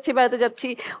ঘুরতে যাচ্ছি, বেড়াতে যাচ্ছি,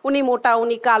 উনি মোটা,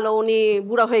 উনি কালো, উনি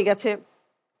বুড়া হয়ে গেছে,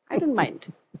 আই ডোন্ট মাইন্ড।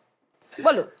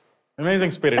 বলো অ্যামেজিং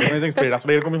স্পিরিট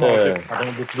আসলে এরকমই হওয়া উচিত।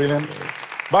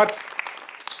 বাট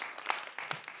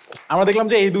আমরা দেখলাম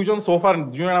যে এই দুজন সোফার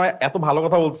দুজনের নামে এত ভালো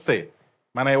কথা বলছে,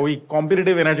 মানে ওই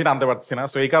কম্পিটিটিভ এনার্জিটা আনতে পারছি না।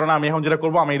 সো এই কারণে আমি এখন যেটা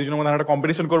করবো, আমি এই দুজনের মধ্যে একটা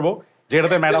কম্পিটিশন করবো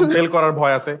যেটাতে ম্যাডাম ফেল করার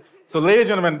ভয় আছে। So ladies and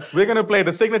gentlemen, we're going to play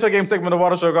the signature game segment of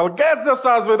our show called Guess the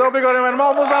Stars with Aupee Karim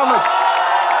Mahfuz Ahmed.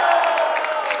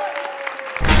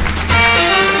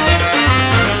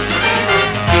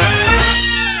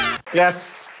 Yes.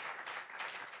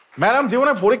 Madam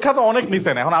জীবনে পরীক্ষা তো অনেক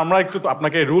নিছেন, এখন আমরা একটু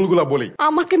আপনাকে রুলগুলো বলি।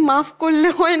 আমাকে মাফ করলে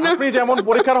হয় না? আপনি যেমন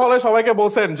পরীক্ষার হলে সবাইকে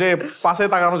বলছেন যে পাশে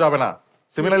তাকানো যাবে না,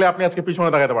 সিমিলারলি আপনি আজকে পিছনে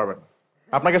তাকাতে পারবেন,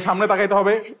 আপনাকে সামনে তাকাইতে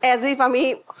হবে অ্যাজ ইফ আমি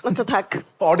আচ্ছা থাক।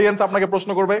 অডিয়েন্স আপনাকে প্রশ্ন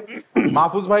করবে।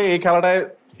 মাহফুজ ভাই এই খেলাটায়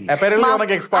অ্যাপারেন্টলি অনেক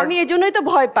এক্সপার্ট। আমি এজন্যই তো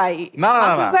ভয় পাই। না না না,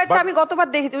 মাহফুজ ভাইটা আমি গতবার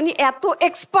দেখেছি, উনি এত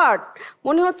এক্সপার্ট,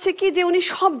 মনে হচ্ছে কি যে উনি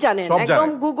সব জানেন, একদম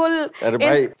গুগল। আরে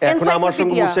ভাই এখন আমার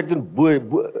সঙ্গে বসে একজন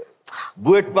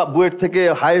বুয়েট থেকে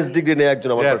হাইয়েস্ট ডিগ্রি নিয়ে একজন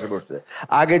আমার পাশে বসছে,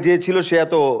 আগে যে ছিল সে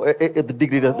এত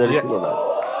ডিগ্রিটা ছিল না,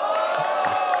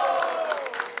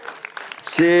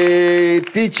 সে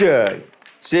টিচার,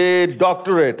 সে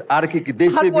ডক্টরেট, আর কি কি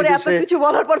দেশে বিদেশে কিছু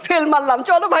বলার পর ফেল মারলাম।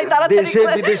 চলো ভাই তাড়াতাড়ি, দেশে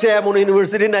বিদেশে এমন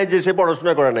ইউনিভার্সিটি নাই যে সে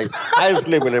পড়াশোনা করে নাই হাইয়েস্ট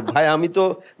লেভেলের। ভাই আমি তো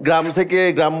গ্রাম থেকে,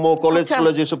 গ্রাম্য কলেজ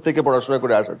কলেজ এসব থেকে পড়াশোনা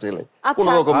করে আসা ছেলে, কোন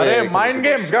রকম মাইন্ড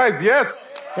গেমস গাইস। ইয়েস,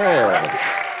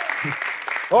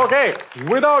 ওকে,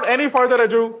 without any further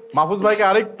ado Mahfuz ভাইকে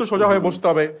আরেকটু সোজা হয়ে বসতে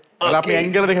হবে, তাহলে আপনি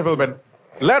অ্যাঙ্গেলে দেখে ফেলবেন।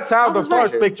 Let's have the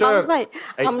first picture. ভাই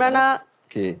আমরা না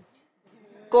কি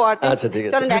আচ্ছা ঠিক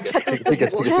আছে, ঠিক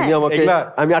আছে, তুমি আমাকে,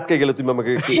 আমি আটকে গেলে তুমি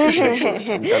আমাকে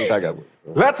গানটা গাবো।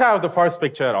 Let's have the first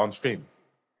picture on screen.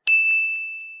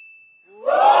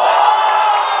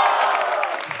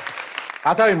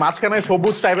 আচ্ছা আমি মাঝখানে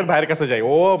সবুজ টাইপের ভাইয়ের কাছে যাই,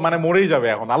 ও মানে মরেই যাবে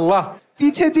এখন। আল্লাহ,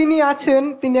 পিছে যিনি আছেন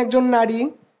তিনি একজন নারী,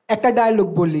 একটা ডায়লগ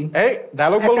বলি। এই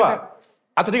ডায়লগ বলবা?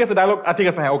 আচ্ছা ঠিক আছে ডায়লগ, ঠিক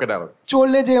আছে হ্যাঁ ওকে ডায়লগ।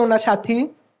 চলে যেও না সাথী,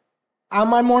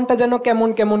 আমার মনটা যেন কেমন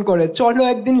কেমন করে, চলো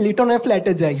একদিন লিটনের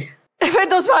ফ্ল্যাটে যাই।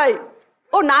 ফেরদৌস ভাই,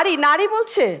 ও নারী নারী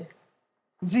বলছে?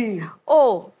 জি। ও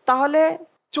তাহলে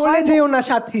চলে যেও না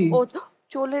সাথী, ও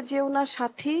চলে যেও না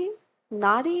সাথী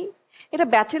নারী, এটা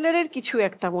ব্যাচেলরের কিছু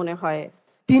একটা মনে হয়।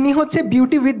 তিনি হচ্ছে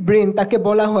বিউটি উইথ ব্রেন তাকে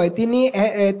বলা হয়।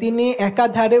 তিনি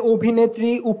একাধারে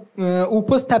অভিনেত্রী,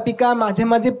 উপস্থাপিকা, মাঝে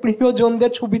মাঝে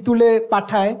প্রিয়জনদের ছবি তুলে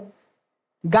পাঠায়,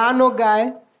 গানও গায়,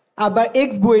 আবার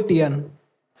এক্স বুয়েটিয়ান।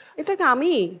 এটা কি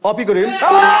আমি? অপি করিম।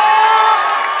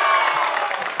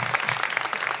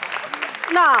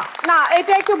 না না,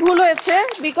 এটা একটু ভুল হয়েছে,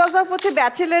 বিকজ অফ হচ্ছে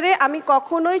ব্যাচেলরে আমি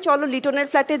কখনোই চলো লিটনের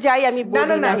ফ্ল্যাটে যাই আমি বলি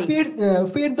না না।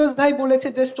 ফেরদৌস ভাই বলেছে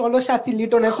যে চলো সাথী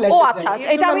লিটনের ফ্ল্যাটে যাই। ও যাই। আচ্ছা,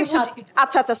 এটা আমি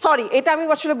আচ্ছা আচ্ছা সরি, এটা আমি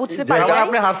আসলে বুঝতে পারি না।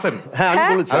 আপনি হাসছেন। হ্যাঁ আমি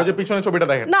বলেছি। আর যে পিছনে ছবিটা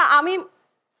দেখেন। না আমি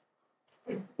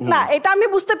না, এটা আমি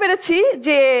বুঝতে পেরেছি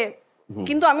যে,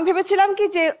 কিন্তু আমি ভেবেছিলাম কি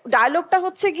যে ডায়লগটা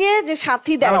হচ্ছে গিয়ে যে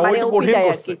সাথী দেয়, মানে ওপি দেয়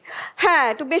আর কি। হ্যাঁ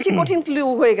একটু বেশি কঠিন ক্লু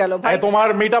হয়ে গেল ভাই। তোমার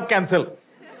meetup cancel.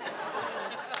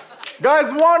 Guys,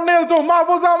 1-0 to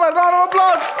Mahfuz Ahmed. Round of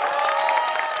applause.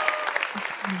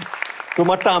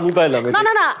 তোমারটা আমি পাইলাম, না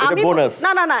না না, আমি বোনাস।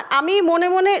 না না না, আমি মনে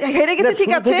মনে হেরে গেছি,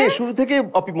 ঠিক আছে। শুরু থেকে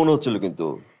অপি মনে হচ্ছিল, কিন্তু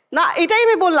না এটাই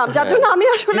আমি বললাম, যার জন্য আমি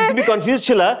আসলে তুমি কনফিউজ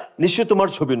ছিলা, নিশ্চয়ই তোমার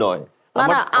ছবি নয়। না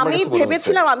না আমি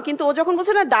ভেবেছিলাম কিন্তু ও যখন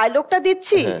বলছে না ডায়লগটা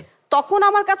দিচ্ছি তখন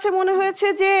আমার কাছে মনে হয়েছে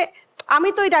যে আমি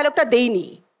তো এই ডায়লগটা দেইনি।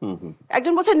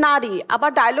 একজন বলছে নারী,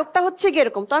 আবার ডায়লগটা হচ্ছে কি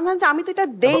এরকম, তো আমি ভাবছি আমি তো এটা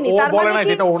দেইনি, তার মানে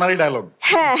কি এটা ওনারই ডায়লগ।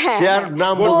 হ্যাঁ হ্যাঁ শেয়ার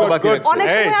নাম বলতে বাকি আছে।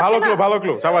 এই ভালো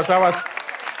ক্লু শাবাশ শাবাশ।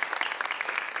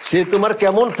 সে তোমার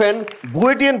কেমন ফ্যান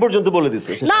বুয়েটিয়ান পর্যন্ত বলে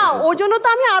দিছে। না ওর জন্য তো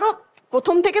আমি আরো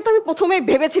প্রথম থেকে তো আমি প্রথমে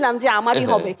ভেবেছিলাম যে আমারই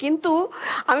হবে, কিন্তু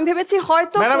আমি ভেবেছি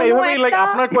হয়তো ম্যাডাম এইভাবেই লাইক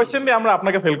আপনার কোশ্চেন দিয়ে আমরা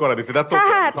আপনাকে ফেল করে দিছি। That's okay.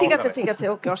 হ্যাঁ ঠিক আছে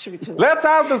ওকে, অসুবিধা নেই। Let's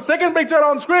have the second picture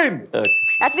on screen.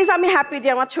 At least আমি হ্যাপি যে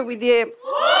আমার ছবি দিয়ে।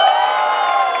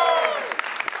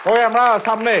 ওকে আমরা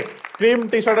সামনে ক্রিম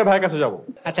টি-শার্টের ভাইয়ের কাছে যাব।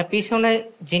 আচ্ছা, পিছনে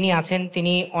যিনি আছেন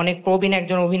তিনি অনেক প্রবীণ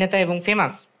একজন অভিনেতা এবং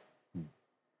ফেমাস।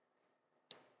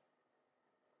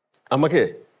 আমাকে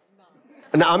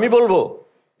না আমি বলবো?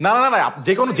 না না না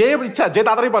যে কোনো যে ইচ্ছা যে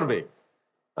তাড়াতাড়ি পারবে।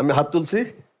 আমি হাত তুলছি,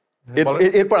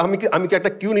 এরপর আমি কি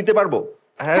একটা কিউ নিতে পারবো?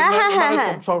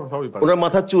 সবই পারবে। ওনার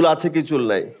মাথার চুল আছে কি চুল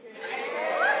নাই?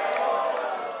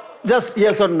 Just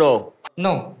yes or no?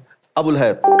 No. Abul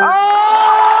হায়াত।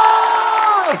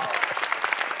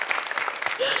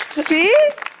 সি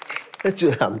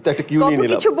আমি তো একটা কিউ নিয়ে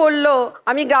নিলাম। কিছু বললো,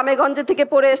 আমি গ্রামে গঞ্জে থেকে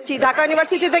পড়ে এসেছি, ঢাকা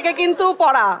ইউনিভার্সিটি থেকে কিন্তু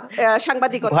পড়া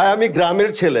সাংবাদিকতা। ভাই আমি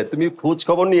গ্রামের ছেলে, তুমি খোঁজ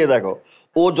খবর নিয়ে দেখো।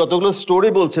 ও যতগুলো স্টোরি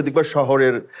বলছে দেখবা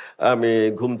শহরের, আমি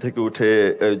ঘুম থেকে উঠে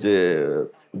ওই যে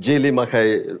জেলি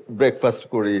মাখায় ব্রেকফাস্ট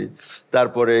করি,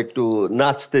 তারপরে একটু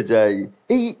নাচতে যাই,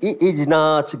 এই যে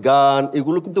নাচ গান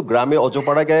এগুলো কিন্তু গ্রামে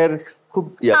অজপাড়া গায়ের খুব।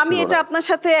 আমি এটা আপনার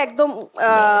সাথে একদম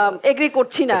এগ্রি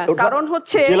করছি না, কারণ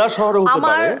হচ্ছে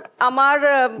আমার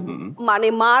মানে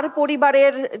মার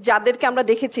পরিবারের যাদেরকে আমরা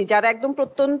দেখেছি, যারা একদম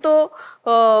প্রত্যন্ত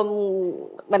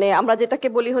মানে আমরা যেটাকে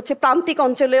বলি হচ্ছে প্রান্তিক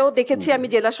অঞ্চলেও দেখেছি, আমি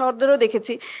জেলা শহরদেরও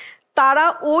দেখেছি, তারা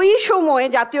ওই সময়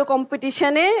জাতীয়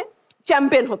কম্পিটিশনে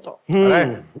চ্যাম্পিয়ন হতো।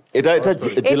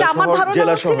 এটা আমার ধারণা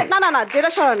হচ্ছে না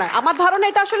জেলা শহর না, আমার ধারণা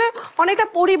এটা আসলে অনেকটা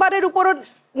পরিবারের উপরও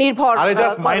নির্ভর। আরে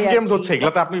জাস্ট মাইন্ড গেমস হচ্ছে,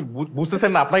 এগুলাতে আপনি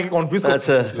বুঝতেছেন না, আপনাকে কনফিউজ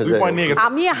করছে। 2 পয়েন্ট নিয়ে গেছে।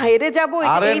 আমি হেরে যাব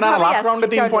এটা এইভাবে। আরে না লাস্ট রাউন্ডে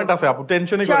 3 পয়েন্ট আছে, আপু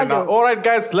টেনশনই করেন না। Alright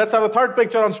guys, let's have a third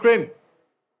picture on screen.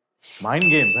 Mind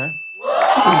games, হ্যাঁ।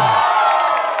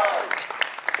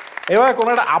 এবার কোন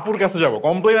একটা আপুর কাছে যাব,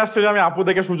 কমপ্লেইন আসছে যে আমি আপু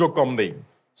দেখে সুযোগ কম দেই,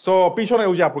 সো পিছনে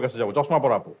ওই যে আপুর কাছে যাব, চশমা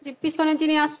পরা আপু। যে পিছনে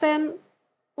যিনি আসছেন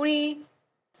উনি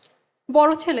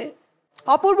বড় ছেলে।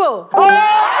 অপূর্ব।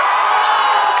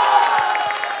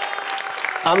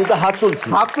 আমি তো হাত তুলছি।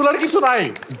 হাত তোলার কিছু নাই।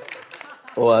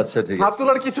 ও আচ্ছা ঠিক আছে, হাত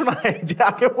তোলার কিছু নাই, যে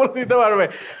আগে বলে দিতে পারবে।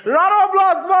 রাউন্ড অফ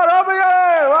অ্যাপ্লজ ফর অপি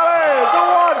কারিম।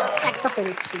 একটা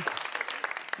পেরেছি।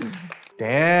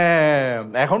 ড্যাম,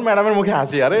 এখন ম্যাডামের মুখে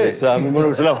হাসি। আরে আমি মনে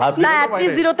করছিলাম হাত না, অ্যাট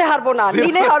লিস্ট জিরোতে হারবো না,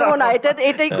 নিলে হারবো না,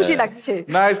 এটাই খুশি লাগছে।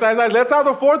 Nice nice nice. Let's have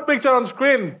the fourth picture on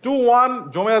screen. 2-1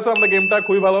 জমে আছে আমাদের গেমটা,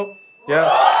 খুবই ভালো।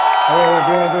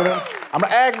 আমরা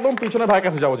একদম পিছনে ভাইয়ের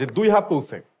কাছে যাবো যে 2 হাত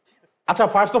তুলছে। আচ্ছা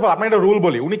ফার্স্ট অফ অল আপনি একটা রুল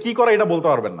বলি, উনি কি করে এটা বলতে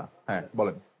পারবেন না। হ্যাঁ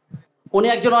বলেন। উনি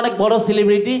একজন অনেক বড়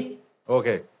সেলিব্রিটি।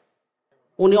 ওকে।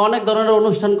 উনি অনেক ধরনের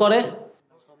অনুষ্ঠান করে।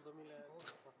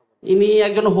 ইনি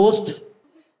একজন হোস্ট।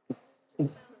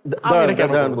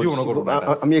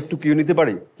 আমি একটু কিউ নিতে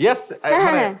পারি? ইয়েস।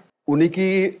 উনি কি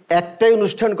একটাই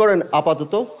অনুষ্ঠান করেন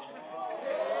আপাতত?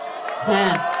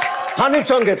 হ্যাঁ। হানিফ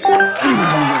সংকেত।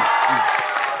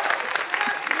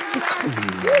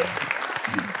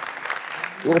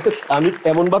 আমি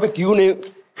এমন ভাবে কিউ নেই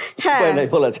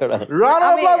বলা ছাড়া। Round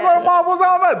of applause for Mahfuz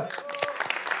Ahmed.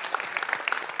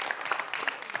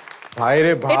 ভাই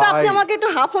রে ভাই, এটা আপনি আমাকে একটু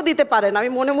হাফও দিতে পারেন, আমি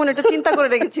মনে মনে এটা চিন্তা করে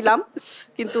রেখেছিলাম,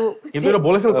 কিন্তু এটা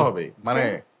বলে ফেলতে হবে, মানে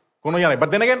কোনো ইয়া নাই। বাট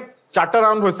দেন अगेन 4টা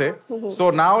রাউন্ড হয়েছে, সো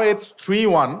নাও ইটস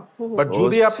 3-1। বাট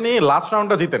যদি আপনি লাস্ট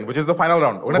রাউন্ডটা জিতেন, which is the final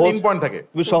round, ওটা 3 পয়েন্ট থাকে।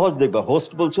 তুমি সহজ দেখবা,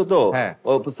 হোস্ট বলছো তো,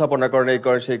 উপস্থাপনা করেন, এই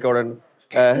করেন সেই করেন।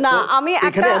 না আমি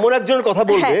এখানে এমন একজনের কথা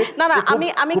বলবে। না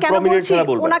আমি কেন বলছি,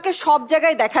 ওনাকে সব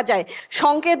জায়গায় দেখা যায়,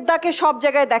 সংকেতদাকে সব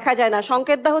জায়গায় দেখা যায় না।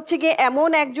 সংকেতদা হচ্ছে গিয়ে এমন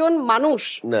একজন মানুষ,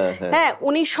 হ্যাঁ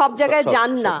উনি সব জায়গায়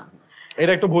যান না।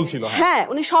 এটা একটু ভুল ছিল। হ্যাঁ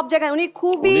উনি সব জায়গায়, উনি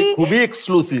খুবই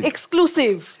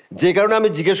এক্সক্লুসিভ। যে কারণে আমি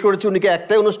জিজ্ঞেস করেছি উনি কি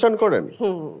একটাই অনুষ্ঠান করেন।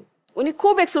 উনি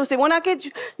খুব এক্সক্লুসিভ, ওনাকে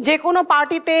যে কোনো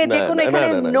পার্টিতে যে কোনো এখানে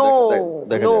নো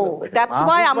দ্যাটস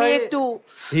ওয়াই আমি একটু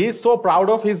he is so proud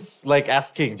of his like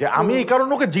asking যে আমি এই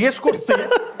কারণে ওকে জিজ্ঞেস করছি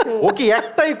ও কি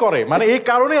একটাই করে, মানে এই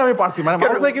কারণেই আমি পারছি, মানে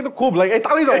মানুষ কিন্তু খুব লাইক এই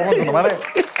তালি দাও আমার জন্য, মানে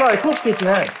খুব কিছু।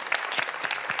 হ্যাঁ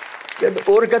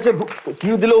ওর কাছে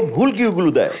কিউ দিলেও ভুল কিউ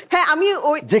গুলো দেয়। হ্যাঁ আমি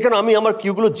ওই যেখানে আমি আমার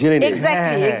কিউ গুলো জেনে নিই।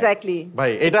 এক্স্যাক্টলি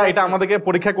ভাই এটা আমাদেরকে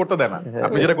পরীক্ষা করতে দেয় না,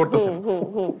 আপনি যেটা করতেছেন।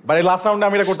 বাট এই লাস্ট রাউন্ডে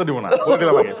আমি এটা করতে দিব না, বলে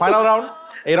দিলাম আগে। ফাইনাল রাউন্ড,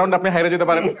 এই রাউন্ডে আপনি হারিয়ে যেতে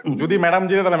পারেন। যদি ম্যাডাম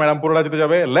জিতে তাহলে ম্যাডাম পুরোটা জিতে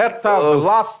যাবে। Let's have the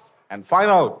last and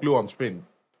final clue on screen.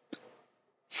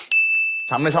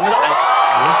 সামনে সামনে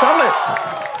সামনে।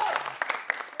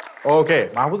 ওকে,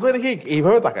 মাহফুজ ভাই দেখি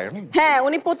এইভাবে তাকায়। হ্যাঁ,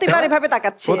 উনি প্রতিবার এভাবে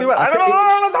তাকাচ্ছে। প্রতিবার।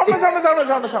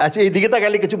 আচ্ছা, এইদিকে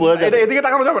তাকালে কিছু বোঝা যাবে? এদিকে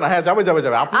তাকানো যাবে না। হ্যাঁ, যাবে যাবে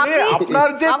যাবে। আপনি আপনার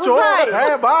যে চোখ,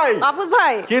 হ্যাঁ ভাই মাহফুজ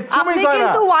ভাই, কিচ্ছু আপনি মিস হয় না।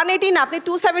 কিন্তু 180 না, আপনি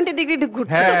 270 ডিগ্রি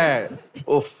ঘুরছেন। হ্যাঁ,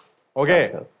 উফ। ওকে,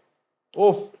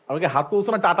 উফ, আমাকে হাত তুলছ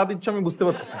না, টাটা দিচ্ছ, আমি বুঝতে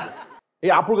পারতেছি।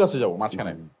 এই আপুর কাছে যাবো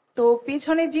মাঝখানে। তো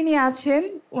পিছনে যিনি আছেন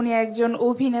উনি একজন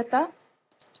অভিনেতা।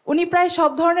 উনি প্রায়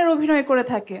সব ধরনের অভিনয় করে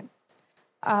থাকে।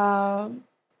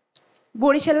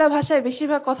 বরিশাল্লা ভাষায়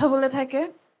বেশিরভাগ কথা বলে থাকে।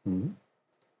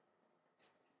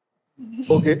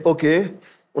 ওকে ওকে,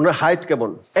 ওনার হাইট কেমন?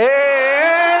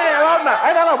 অ্যালাউড না,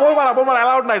 এই না বলবা না,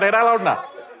 অ্যালাউড না, এটা অ্যালাউড না।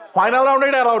 ফাইনাল রাউন্ডে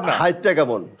এটা অ্যালাউড না। হাইটটা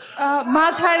কেমন?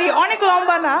 মাঝারি, অনেক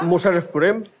লম্বা না। Mosharraf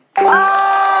Karim.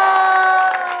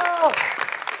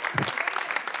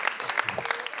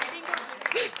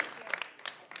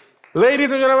 Ladies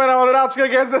and gentlemen, আমাদের আজকের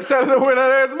guest, the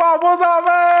winner is Mahfuz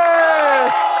Ahmed.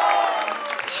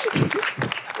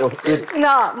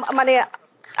 না মানে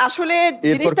আসলে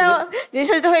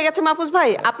জিনিসটা হয়ে গেছে মাহফুজ ভাই,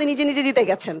 আপনি নিজে নিজে জিতে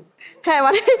গেছেন। হ্যাঁ,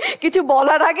 মানে কিছু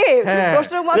বলার আগে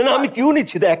প্রশ্নের মধ্যে না, আমি কিউ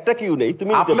নিচ্ছি, একটা কিউ নেই,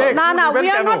 তুমি নিতে পারো। না, we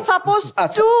are not supposed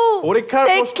to পরীক্ষার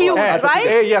take cues, right?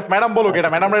 Yes, madam বলুক, এটা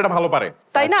ম্যাডামরা এটা ভালো পারে,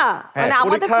 তাই না? মানে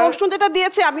আমাদের প্রশ্ন যেটা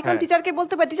দিয়েছে, আমি কোন টিচারকে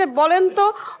বলতে পারি, টিচার বলেন তো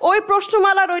ওই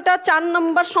প্রশ্নমালার ওইটা 4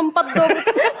 নম্বর সম্পাদ্য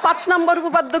 5 নম্বর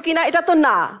উপপাদ্য কিনা, এটা তো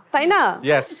না, তাই না?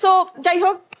 সো যাই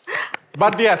হোক,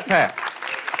 বাট ইয়েস, হ্যাঁ।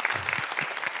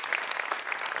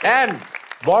 And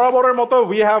বরাবরের মতো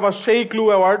we have a সেই ক্লু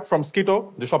অ্যাওয়ার্ড from Skito,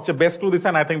 যে সবচেয়ে বেস্ট ক্লু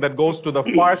দিছেন। I think that goes to the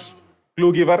first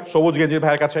clue giver, সবুজ গেঞ্জির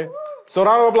ভাইয়ের কাছে। So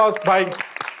round of applause ভাই।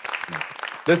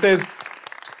 This is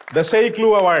the সেই clue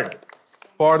award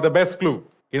for the best clue.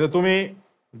 কিন্তু তুমি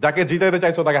যাকে জিতাইতে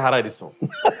চাইছো তাকে হারাই দিছো।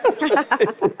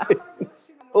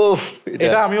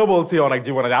 এটা আমিও বলছি অনেক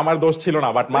জীবনে, আমার দোষ ছিল না,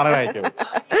 বাট মানে নাই কেউ।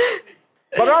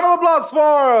 But round of applause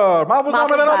for Mahfuz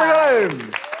Ahmed and Aupee Karim।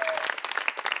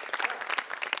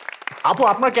 আপু,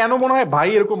 আপনার কেন মনে হয় ভাই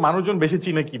এরকম মানুষজন বেশি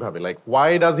চিনে কিভাবে? Like why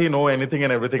does he know anything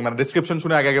and everything? মানে ডেসক্রিপশন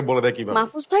শুনে আগে বলে দেয় কিভাবে?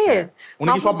 মাহফুজ ভাইয়ের, উনি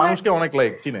কি সব মানুষকে অনেক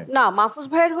লাইক চিনে? না, মাহফুজ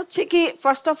ভাইয়ের হচ্ছে কি,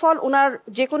 ফার্স্ট অফ অল উনার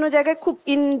যে কোনো জায়গায় খুব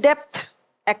ইন ডেপথ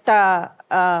একটা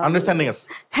আন্ডারস্ট্যান্ডিং আছে।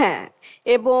 হ্যাঁ,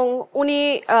 এবং উনি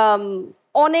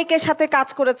অনেকের সাথে কাজ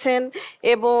করেছেন।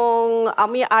 এবং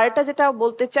আমি আরেকটা যেটা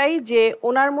বলতে চাই, যে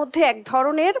ওনার মধ্যে এক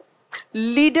ধরনের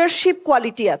লিডারশিপ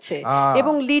কোয়ালিটি আছে।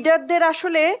 এবং লিডারদের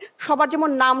আসলে সবার যেমন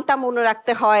নামটা মনে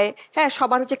রাখতে হয়, হ্যাঁ,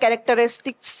 সবার হচ্ছে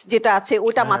ক্যারেক্টারিস্টিক্স যেটা আছে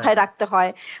ওইটা মাথায় রাখতে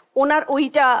হয়, ওনার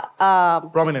ওইটা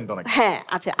প্রমিনেন্ট অনেক। হ্যাঁ,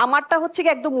 আচ্ছা, আমারটা হচ্ছে কি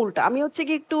একদম উল্টা। আমি হচ্ছে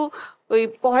কি একটু ওই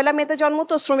পহেলা মেতে জন্ম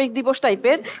তো, শ্রমিক দিবস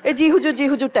টাইপের, এই জি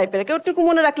হুজুর টাইপের, কেউ একটু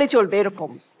মনে রাখলে চলবে এরকম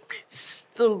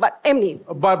এমনি।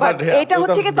 এটা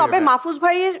হচ্ছে কি, তবে মাহফুজ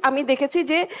ভাইয়ের আমি দেখেছি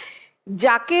যে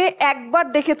যাকে একবার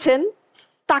দেখেছেন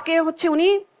তাকে হচ্ছে উনি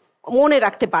মনে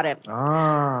রাখতে পারেন।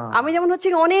 আমি যেমন হচ্ছে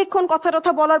অনেকক্ষণ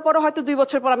কথা বলার পর হয়তো 2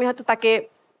 বছর পর আমি হয়তো তাকে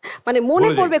মানে মনে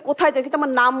পড়বে কোথায়, কিন্তু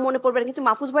আমার নাম মনে পড়বে না, কিন্তু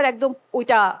মাহফুজ ভাইয়ের একদম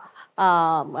ওইটা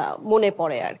মনে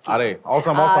পড়ে আর কি। আরে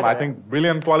awesome, I think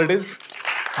brilliant qualities,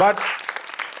 but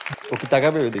ওকে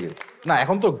তাকাবে ওইদিকে না,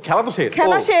 এখন তো খেলা তো শেষ।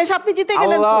 খেলা শেষ, আপনি জিতে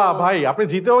গেলেন। আল্লাহ ভাই, আপনি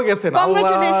জিতেও গেছেন।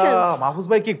 কংগ্রাচুলেশনস। মাহফুজ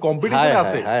ভাই কি কম্পিটিশন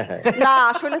আছে? না,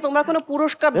 আসলে তোমরা কোনো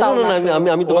পুরস্কার দাও না।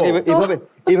 আমি তোমাকে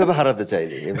এইভাবে হারাতে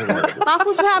চাইনি।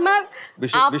 মাহফুজ ভাই,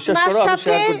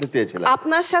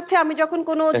 আপনার সাথে আমি যখন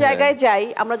কোনো জায়গায় যাই,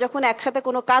 আমরা যখন একসাথে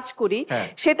কোনো কাজ করি,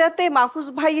 সেটাতে মাহফুজ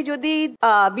ভাই যদি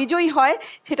বিজয়ী হয়,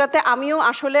 সেটাতে আমিও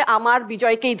আসলে আমার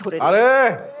বিজয়কেই ধরে নিই।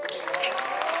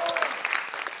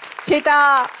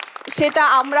 সেটা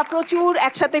আমরা প্রচুর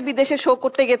একসাথে বিদেশে শো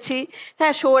করতে গেছি।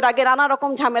 হ্যাঁ, শোর আগে নানা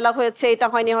রকম ঝামেলা হয়েছে, এটা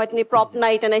হয়নি প্রপ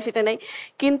নাই, এটা নাই, সেটা নাই,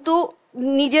 কিন্তু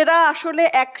নিজেরা আসলে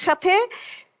একসাথে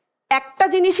একটা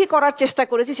জিনিসই করার চেষ্টা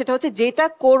করেছি, সেটা হচ্ছে যেটা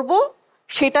করব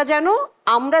সেটা যেন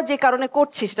আমরা যে কারণে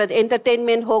করছি, সেটা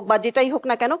এন্টারটেইনমেন্ট হোক বা যেটাই হোক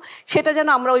না কেন, সেটা যেন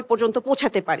আমরা ওই পর্যন্ত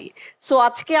পৌঁছাতে পারি। সো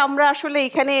আজকে আমরা আসলে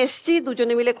এখানে এসেছি,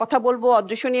 দুজনে মিলে কথা বলবো,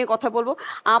 অদৃশ্য নিয়ে কথা বলবো।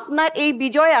 আপনার এই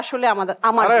বিজয় আসলে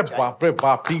আমার বাপরে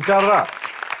বাপ, টিচাররা।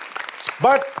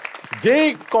 বাট যেই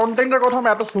কন্টেন্টের কথা আমি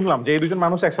এত শুনলাম, যে এই দুজন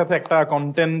মানুষ একসাথে একটা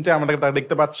কন্টেন্টে আমাদের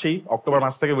দেখতে পাচ্ছি অক্টোবর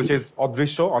মাস থেকে, which is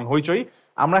অদৃশ্য অন হইচই।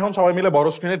 আমরা এখন সবাই মিলে বড়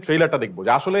স্ক্রিনে ট্রেইলারটা দেখবো,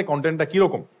 যে আসলে কন্টেন্টটা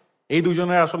কিরকম, এই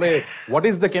দুজনের আসলে what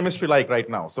is the chemistry like right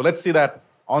now. So let's see that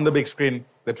on the big screen,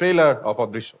 the trailer of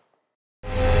অদৃশ্য।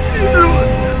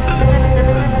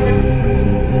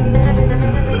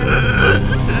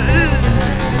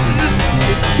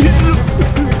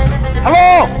 হ্যালো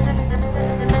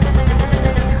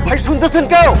ভাই, শুনতেছেন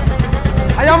কেউ?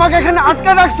 ভাই আমাকে এখানে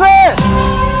আটকে রাখছে।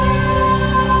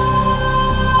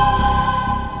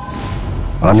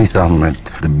 Anis Ahmed,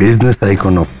 the business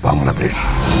icon of Bangladesh.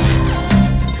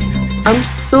 I'm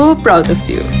so proud of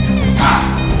you.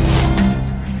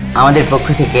 আমাদের পক্ষ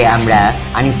থেকে আমরা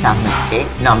আনিস আহমেদকে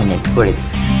নমিনেট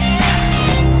করেছি।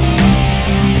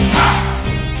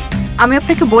 আমি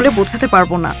আপনাকে বলে বোঝাতে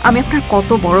পারবো না আমি আপনার কত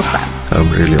বড় ফ্যান। I'm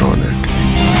really honored.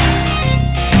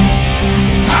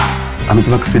 আমি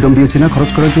তোমাকে ফ্রিডম দিয়েছি না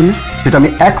খরচ করার জন্য, সেটা আমি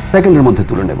 1 সেকেন্ডের মধ্যে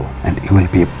তুলে নেব and you will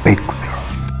be a big hero.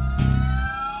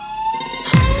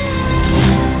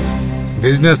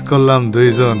 Business করলাম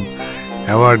দুইজন,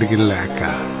 অ্যাওয়ার্ড কিনলে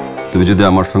একা। তুমি যদি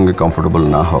আমার সঙ্গে কমফোর্টেবল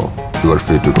না হও, you are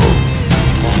free to go.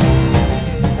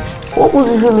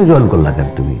 অপোজিশনে join করলা কেন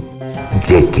তুমি?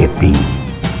 জেকেপি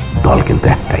দল কিন্তু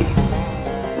একটাই।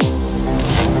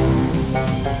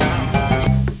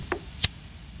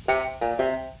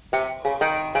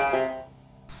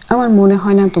 আমার মনে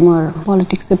হয় না তোমার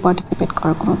পলিটিক্সে পার্টিসিপেট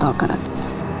করার কোনো দরকার আছে।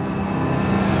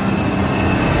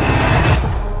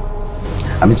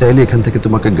 আমি চাইলে এখান থেকে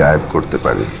তোমাকে গায়েব করতে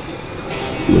পারি,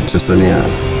 বুঝছো সোনিয়া?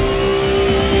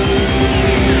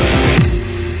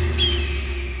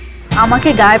 আমাকে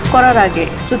গায়েব করার আগে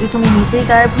যদি তুমি নিজেই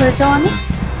গায়েব হয়ে যাও Anis.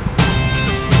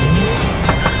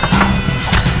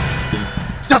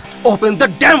 Just open the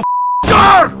damn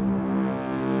door!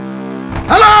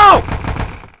 Hello!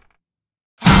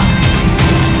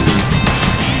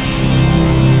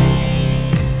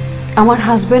 আমার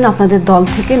হাজবেন্ড আপনাদের দল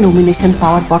থেকে নমিনেশন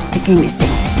পাওয়ার পর থেকেই missing.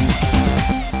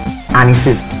 Anis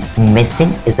is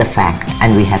missing is a fact and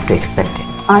we have to accept it.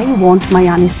 I want my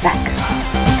Anis back.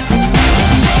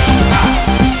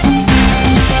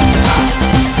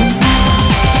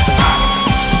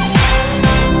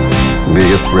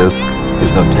 Biggest risk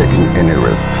is not taking any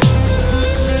risk.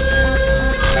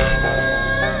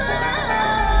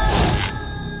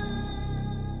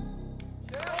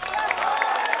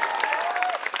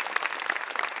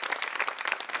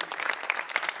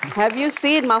 Have you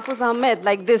seen Mahfuz Ahmed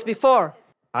like this before?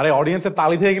 আরে অডিয়েন্সের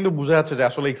তালি থেকে কিন্তু বোঝা যাচ্ছে যে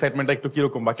আসলে এক্সাইটমেন্টটা একটু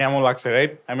কিরকম বা কেমন লাগছে,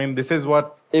 right? I mean this is what.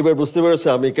 এবার বুঝতে পেরেছি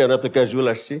আমি কেন এত ক্যাজুয়াল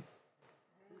আসছি।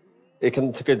 এখান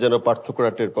থেকে যেন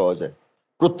পার্থক্যটা টের পাওয়া যায়।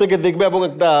 প্রত্যেকে দেখবে এবং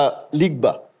একটা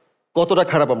লিখবা কতটা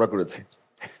খারাপ আমরা করেছি।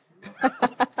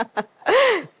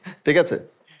 ঠিক আছে,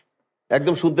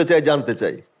 একদম শুনতে চাই, জানতে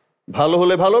চাই। ভালো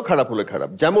হলে ভালো, খারাপ হলে খারাপ,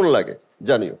 যেমন লাগে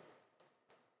জানিও।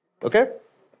 ওকে,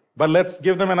 but let's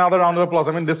give them another round of applause.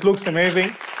 I mean this looks amazing.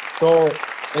 তো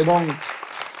এবং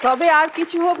তবে আর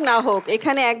কিছু হোক না হোক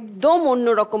এখানে একদম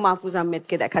অন্যরকম মাহফুজ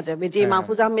আহমেদকে দেখা যাবে, যে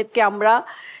মাহফুজ আহমেদকে আমরা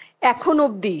এখন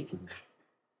অবধি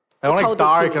অনেক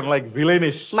ডার্ক এন্ড লাইক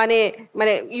ভিলেনিশ, মানে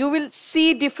মানে you will see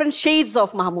different shades of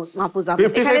Mahfuz Ahmed.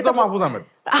 50 shades of Mahfuz Ahmed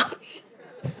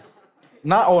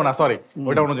না, ও না সরি,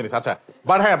 ওটা অন্য জিনিস। আচ্ছা,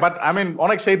 বাট হ্যাঁ, বাট আই মিন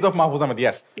অনেক shades of Mahfuz Ahmed,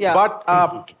 yes. But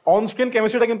on screen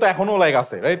কেমিস্ট্রিটা কিন্তু এখনো লাইক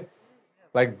আছে, রাইট?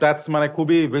 লাইক দ্যাটস মানে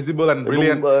খুবই ভিজিবল এন্ড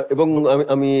ব্রিলিয়ান্ট। এবং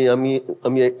আমি আমি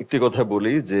আমি একটি কথা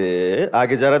বলি যে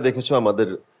আগে যারা দেখেছো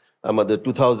আমাদের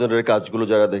 2000 এর কাজগুলো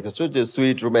যারা দেখেছো, যে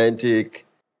সুইট রোমান্টিক,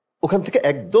 ওখান থেকে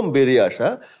একদম বেরিয়ে আসা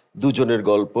দুজনের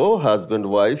গল্প, husband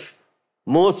wife,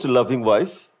 most loving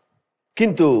wife.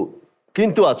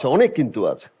 কিন্তু আছে, অনেক কিন্তু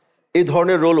আছে। এই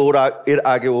ধরনের রোল এর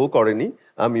আগে ও করেনি,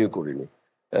 আমিও করিনি।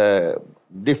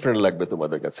 ডিফারেন্ট লাগবে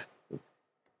তোমাদের কাছে।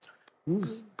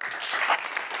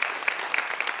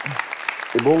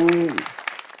 এবং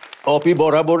অপি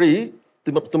বরাবরই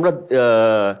তোমরা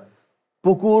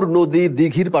পুকুর, নদী,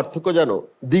 দিঘির পার্থক্য জানো?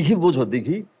 দিঘি বোঝো?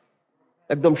 দিঘি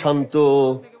একদম শান্ত,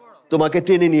 তোমাকে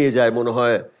টেনে নিয়ে যায়, মনে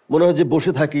হয় যে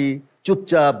বসে থাকি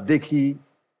চুপচাপ দেখি।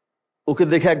 ওকে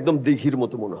দেখে একদম দিঘির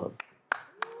মতো মনে হয়।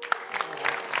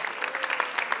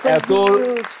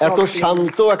 এত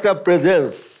শান্ত একটা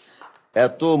প্রেজেন্স,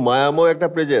 এত মায়াময় একটা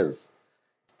প্রেজেন্স।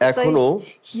 এখনো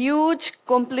হিউজ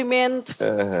কমপ্লিমেন্ট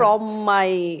ফ্রম মাই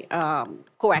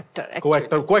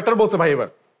কোঅ্যাক্টর বলছে ভাই এবার।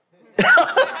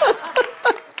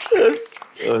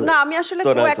 না, আমি আসলে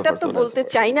কোঅ্যাক্টর তো বলতে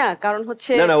চাই না, কারণ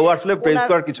হচ্ছে না ও আসলে প্রেজ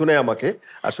করার কিছু নেই আমাকে।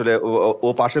 আসলে ও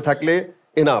পাশে থাকলে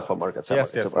এনাফ আমার কাছে।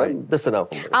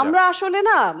 আমরা আসলে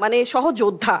না মানে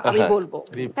সহযোদ্ধা আমি বলবো,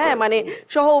 হ্যাঁ, মানে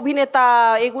সহ অভিনেতা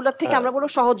এগুলোর থেকে আমরা বলবো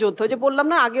সহযোদ্ধা। যে বললাম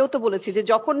না, আগেও তো বলেছি যে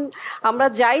যখন আমরা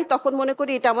যাই তখন মনে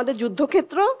করি এটা আমাদের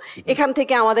যুদ্ধক্ষেত্র, এখান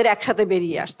থেকে আমাদের একসাথে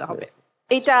বেরিয়ে আসতে হবে।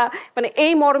 এইটা মানে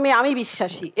এই মর্মে আমি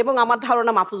বিশ্বাসী, এবং আমার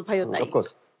ধারণা মাহফুজ ভাইও তাই।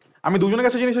 আমি দুজনের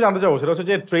কাছে জিনিসটা জানতে চাবো, সেটা হচ্ছে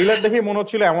যে ট্রেইলার দেখে মনে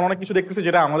হচ্ছিল এমন অনেক কিছু দেখতেছি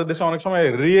যেটা আমাদের দেশে অনেক সময়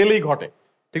রিয়েলি ঘটে,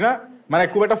 ঠিক না? মানে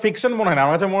খুব একটা ফিকশন মনে হয় না,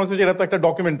 আমার কাছে মনে হচ্ছে যে এটা তো একটা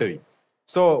documentary.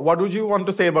 So what would you want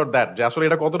to say about that, যে আসলে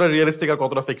এটা কতটা রিয়েলিস্টিক আর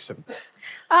কতটা ফিকশন?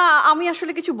 আমি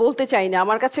আসলে কিছু বলতে চাই না।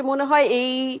 আমার কাছে মনে হয়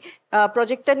এই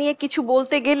প্রজেক্টটা নিয়ে কিছু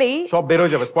বলতে গেলেই সব বের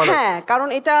হয়ে যাবে স্পয়লার। হ্যাঁ, কারণ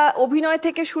এটা অভিনয়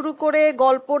থেকে শুরু করে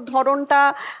গল্পর ধরনটা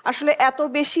আসলে এত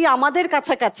বেশি আমাদের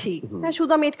কাছাকাছি। হ্যাঁ,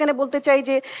 শুধু আমি এখানে বলতে চাই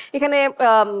যে এখানে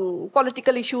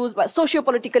পলিটিক্যাল ইস্যুস বা সোশিও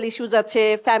পলিটিক্যাল ইস্যুস আছে,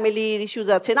 ফ্যামিলির ইস্যুস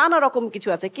আছে, নানা রকম কিছু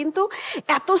আছে, কিন্তু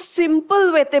এত সিম্পল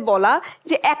ওয়েতে বলা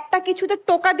যে একটা কিছুতে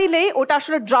টোকা দিলেই ওটা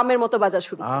আসলে ড্রামের মতো বাজা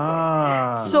শুরু করে।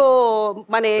 সো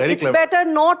মানে it's better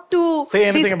not to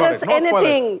discuss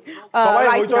anything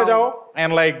right now.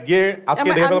 And like গিয়ে আজকে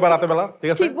দেখে ফেলবা রাতে বেলা, ঠিক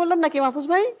আছে? ঠিক বললাম নাকি মাহফুজ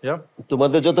ভাই?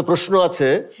 তোমাদের যত প্রশ্ন আছে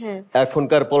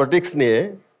এখনকার পলিটিক্স নিয়ে,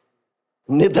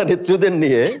 নেতা নেত্রীদের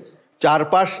নিয়ে,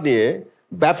 চারপাশ নিয়ে,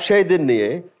 ব্যবসায়ীদের নিয়ে,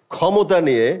 ক্ষমতা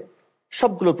নিয়ে,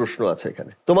 সবগুলো প্রশ্ন আছে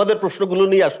এখানে। তোমাদের প্রশ্নগুলো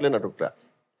নিয়ে আসলে নাটকটা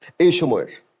এই সময়ের।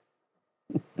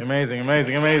 Amazing,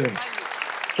 amazing, amazing.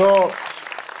 So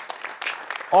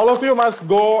all of you must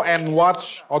go and watch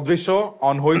Odrisho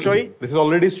on Hoichoi. This is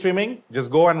already streaming. Just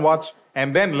go and watch and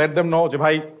then let them know যে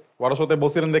ভাই ওয়ারশোতে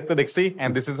বসিলেন দেখতে দেখছি and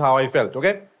this is how I felt.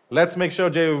 Okay, let's make sure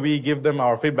যে we give them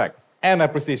our feedback and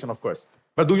appreciation of course.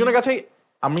 But দুজনের কাছে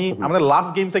আমি আমাদের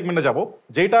last game সেগমেন্টে যাব,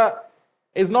 যেটা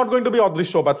is not going to be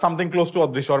Odrisho but something close to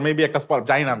Odrisho or maybe একটা spoiler,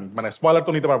 জানি না আমি, মানে স্পয়লার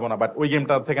তো নিতে পারবো না, বাট ওই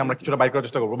গেমটা থেকে আমরা কিছুটা বাইর করার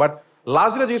চেষ্টা করবো। বাট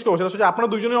লাস্ট যেটা জিজ্ঞেস করবো সেটা হচ্ছে আপনারা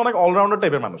দুজনেই অনেক অলরাউন্ডার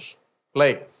টাইপের মানুষ,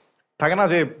 লাইক থাকে না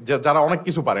যে যারা অনেক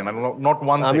কিছু পারে না, নট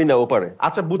ওয়ান। আমি না, ও পারে।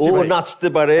 আচ্ছা বুঝছি, ও নাচতে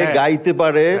পারে, গাইতে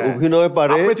পারে, অভিনয়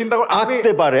পারে,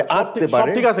 আঁকতে পারে, সব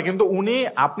ঠিক আছে, কিন্তু উনি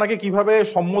আপনাকে কিভাবে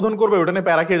সম্বোধন করবে ওটা নিয়ে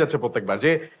প্যারা খেয়ে যাচ্ছে প্রত্যেকবার।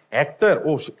 যে অ্যাক্টর,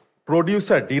 ও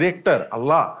প্রোডিউসার, ডিরেক্টর,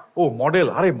 আল্লাহ, ও মডেল,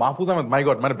 আরে মাহফুজ আহমেদ, মাই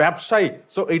গড, মানে ব্যবসায়ী।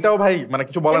 সো এটাও ভাই মানে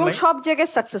কিছু বলার নাই, সব জায়গায়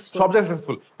সাকসেসফুল, সব জায়গায়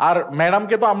সাকসেসফুল। আর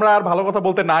ম্যাডামকে তো আমরা আর ভালো কথা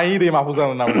বলতে নাই দিই মাহফুজ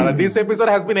আহমেদ নামে, মানে this episode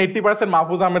has been 80%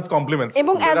 Mahfuz আহমেদস compliments,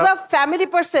 এবং as a family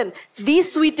person the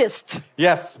sweetest.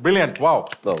 Yes, brilliant, wow.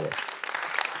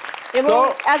 এবং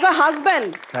অ্যাজ আ হাজব্যান্ড,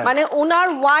 মানে ওনার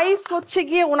ওয়াইফ হচ্ছে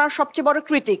গিয়ে ওনার সবচেয়ে বড়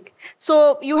critic. So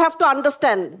you have to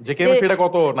understand যে কেমিস্ট্রিটা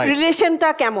কত নাইস, রিলেশনটা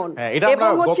কেমন, এবং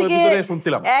হচ্ছে গিয়ে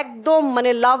একদম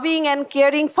মানে loving and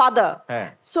caring father.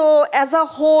 So as a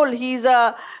whole he is a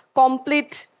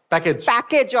complete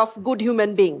package of good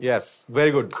human being. Yes,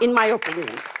 very good in my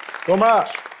opinion. তোমরা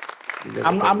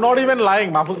I'm not even lying,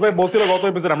 Mahfuz ভাই বলছিল গত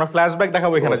এপিসোডে আমরা ফ্ল্যাশব্যাক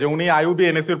দেখাবো এখানে যে উনি আইউবি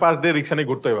এনএসপির পাশ দিয়ে রিকশা নিয়ে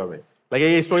ঘুরতে হবে, লাইক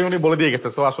এই স্টোরি উনি বলে দিয়ে গেছে।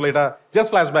 সো আসলে এটা জাস্ট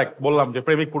ফ্ল্যাশব্যাক, বললাম যে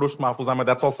প্রেমিক পুরুষ Mahfuz Ahmed,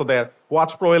 that's also there,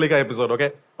 watch প্রহেলিকা episode. Okay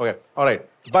okay, alright.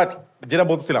 But যেটা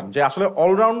বলছিলাম যে আসলে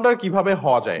অলরাউন্ডার কিভাবে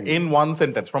হওয়া যায় in one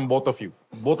sentence from both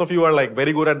of you R like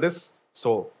very good at this. So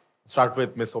start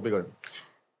with miss অপি করিম।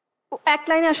 এক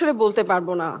লাইনে আসলে বলতে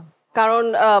পারবো না, কারণ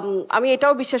আমি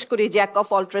এটাও বিশ্বাস করি Jack of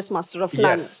all trades master of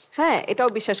নান। হ্যাঁ, এটাও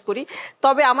বিশ্বাস করি।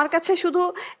 তবে আমার কাছে শুধু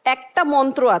একটা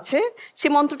মন্ত্র আছে,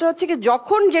 সেই মন্ত্রটা হচ্ছে কি,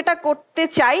 যখন যেটা করতে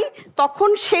চাই তখন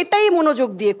সেটাই মনোযোগ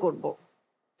দিয়ে করব।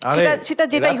 সেটা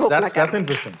যেটাই হোক না কেন,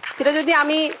 সেটা যদি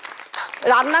আমি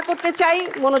রান্না করতে চাই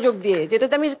মনোযোগ দিয়ে, যেটা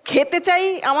আমি খেতে চাই,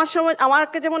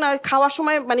 আমাকে যেমন খাওয়ার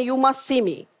সময় মানে ইউ মাস্ট সি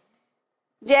মি,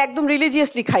 যে একদম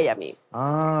রিলিজিয়াসলি খাই আমি।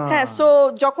 হ্যাঁ, সো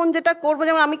যখন যেটা করবো,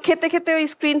 যেমন আমি খেতে খেতে ওই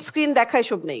স্ক্রিন দেখাই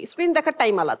সব নেই, স্ক্রিন দেখার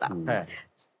টাইম আলাদা।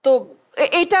 তো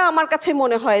এইটা আমার কাছে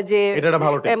মনে হয় যে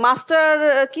মাস্টার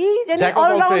কি জানি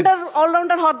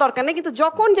অলরাউন্ডার হওয়ার দরকার নেই, কিন্তু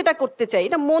যখন যেটা করতে চাই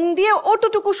এটা মন দিয়ে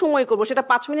ওটুকু সময় করবো, সেটা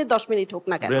 5 মিনিট 10 মিনিট হোক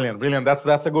না কেন। Brilliant,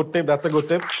 that's a good tip, that's a good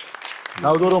tip.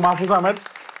 Now go to Mahfuz Ahmed.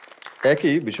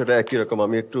 একই বিষয়টা একই রকম,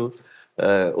 আমি একটু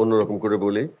অন্যরকম করে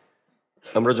বলি।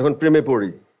 আমরা যখন প্রেমে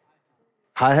পড়ি,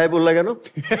 হাই হাই বললা কেন?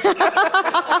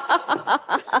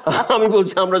 আমি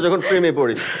বলছি আমরা যখন প্রেমে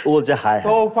পড়ি, ও বলছে high.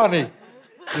 So funny,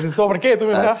 this is so funny. কে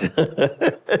তুমি? না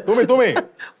তুমি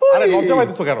আরে লজ্জা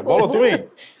পাইতেছো কেন? বলো তুমি।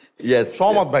 ইয়েস,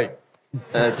 সহমত ভাই।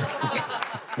 আচ্ছা,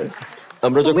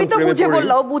 আমরা যখন প্রেমে পড়ি,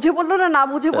 বুঝে বললো না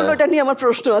বুঝে বললো, এটা নিয়ে আমার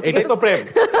প্রশ্ন আছে। এটাই তো প্রেম।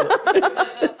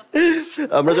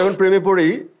 আমরা যখন প্রেমে পড়ি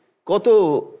কত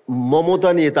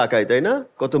মমতা নিয়ে তাকাই, তাই না?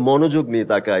 কত মনোযোগ নিয়ে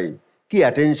তাকাই, কি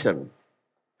অ্যাটেনশন,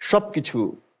 সবকিছু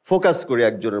ফোকাস করি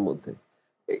একজনের মধ্যে।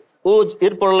 ও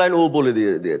এরপর লাইন ও বলে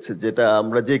দিয়েছে, যেটা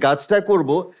আমরা যে কাজটা করব,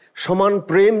 সমান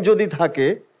প্রেম যদি থাকে,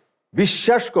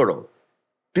 বিশ্বাস করো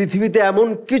পৃথিবীতে এমন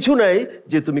কিছু নাই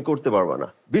যে তুমি করতে পারবা না,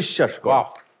 বিশ্বাস করো।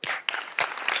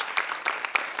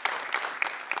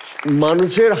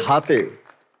 মানুষের হাতে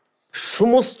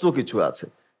সমস্ত কিছু আছে।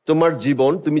 তোমার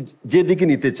জীবন তুমি যেদিকে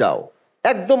নিতে চাও,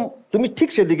 একদম তুমি ঠিক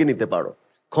সেদিকে নিতে পারো।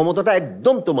 ক্ষমতাটা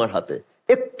একদম তোমার হাতে,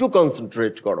 একটু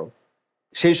কনসেন্ট্রেট করো,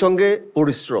 সেই সঙ্গে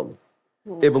পরিশ্রম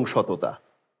এবং সততা,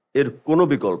 এর কোনো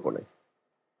বিকল্প নেই।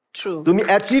 তুমি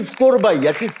অ্যাচিভ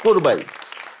করবাই।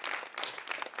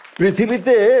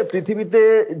 পৃথিবীতে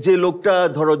যে লোকটা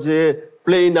ধরো যে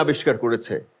প্লেন আবিষ্কার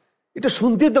করেছে, এটা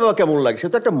শুনতে দেওয়া কেমন লাগে, সে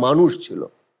তো একটা মানুষ ছিল।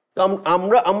 তো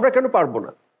আমরা কেন পারবো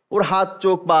না? ওর হাত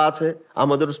চোখ পা আছে,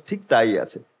 আমাদেরও ঠিক তাই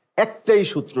আছে। একটাই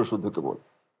সূত্র শুধু, কেবল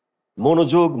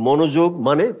মনোযোগ, মনোযোগ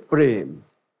মানে প্রেম,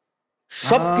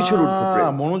 সবকিছুর ঊর্ধ্বে প্রেম।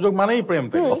 মনোযোগ মানেই প্রেম।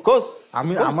 অফকোর্স।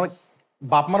 আমার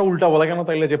বাপ মারা উল্টা বলে কেন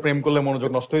তাইলে, যে প্রেম করলে মনোযোগ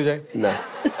নষ্ট হয়ে যায়? না,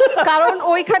 কারণ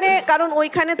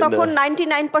ওইখানে তখন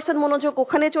 99% মনোযোগ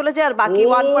ওখানে চলে যায়, আর বাকি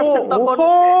 1% তখন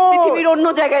পৃথিবীর অন্য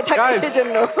জায়গায় থাকে।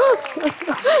 সেজন্য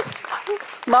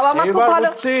বাবা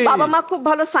মা খুব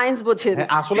ভালো সায়েন্স বোঝেন।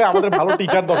 আসলে আমাদের ভালো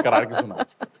টিচার দরকার, আর কিছু না।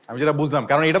 আমি যেটা বুঝলাম,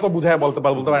 কারণ এটা তো বুঝায় বলতে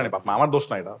পারেনি বাপ মা, আমার দোষ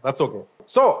না এটা। That's okay.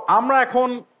 সো আমরা এখন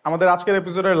আমাদের আজকের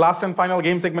এপিসোডের লাস্ট এন্ড ফাইনাল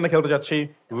গেম সেগমেন্টে খেলতে যাচ্ছি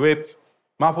with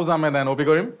Mahfuz Ahmed and Opi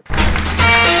Karim.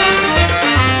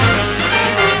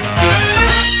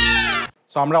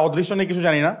 So আমরা অদৃশ্য নিয়ে কিছু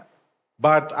জানি না,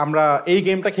 বাট আমরা এই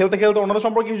গেমটা খেলতে খেলতে ওনাদের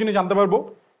সম্পর্কে কিছু জিনিস জানতে পারবো।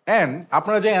 এন্ড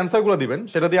আপনারা যে অ্যান্সার গুলো দিবেন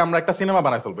সেটা দিয়ে আমরা একটা সিনেমা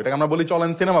বানাই ফেলবো। এটাকে আমরা বলি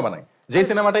চলেন সিনেমা বানাই। যে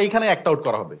সিনেমাটা এখানে অ্যাক্ট আউট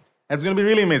করা হবে। It's gonna be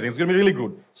really amazing, it's gonna be really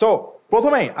good. So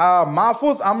প্রথমেই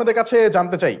মাহফুজ আহমেদের কাছে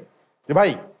জানতে চাই যে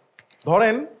ভাই,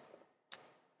 ধরেন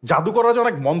জাদুকররা যে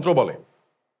অনেক মন্ত্র বলে,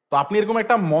 তো আপনি এরকম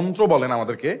একটা মন্ত্র বলেন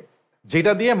আমাদেরকে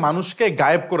যেটা দিয়ে মানুষকে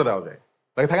গায়েব করে দেওয়া যায়।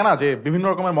 থাকে না যে বিভিন্ন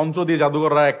রকমের মন্ত্র দিয়ে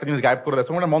জাদুকররা একটা জিনিস গায়েব করে দেয়,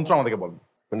 সেরকম একটা মন্ত্র আমাদেরকে বলেন।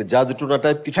 মানে জাদু টোনা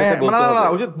টাইপ কিছু একটা বলতে হবে।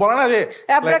 না, ওই যে বলে না যে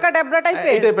অ্যাব্রাকাডাব্রা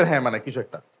টাইপের, এই টাইপের। হ্যাঁ, মানে কিছু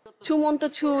একটা ছু মন্ত্র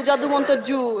ছু, জাদু মন্ত্র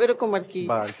জু, এরকম আর কি।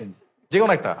 যে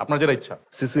কোনো একটা আপনার যেটা ইচ্ছা।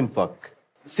 সিসিম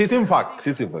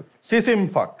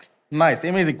ফাক। নাইস,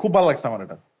 অ্যামেজিং, খুব ভালো লাগছে আমার।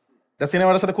 এটা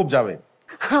সিনেমাটার সাথে খুব যাবে।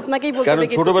 আপনাকেই বলতে কারণ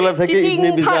ছোটবেলা থেকে ইবনে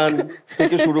বিজান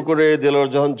থেকে শুরু করে দেলোয়ার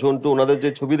জাহান ঝন্টু, ওনাদের যে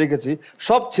ছবি দেখেছি,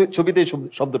 সব ছবিতেই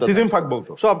শব্দটা সিসিম ফাক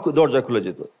বলতো, সব দরজা খুলে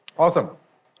যেত। অসাম,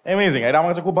 অ্যামেজিং, এটা আমার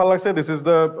কাছে খুব ভালো লাগছে। This is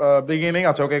the beginning.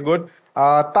 আচ্ছা, ওকে, গুড।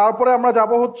 তারপরে আমরা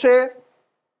যাব হচ্ছে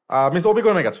মিস অপি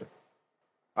করিমের কাছে।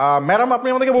 ম্যাডাম, আপনি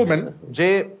আমাদেরকে বলবেন যে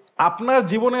আপনার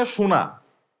জীবনে শোনা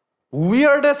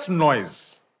উইয়ার্ডেস্ট নয়েজ,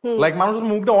 লাইক মানুষের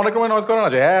মুখ দিয়ে অনেক রকমের নয়েজ করে না,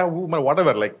 যে হ্যাঁ মানে হোয়াট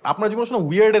এভার, লাইক আপনার জীবনে শোনা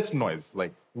উইয়ার্ডেস্ট নয়েজ,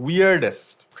 লাইক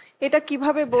উইয়ার্ডেস্ট। এটা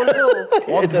কিভাবে বলবো?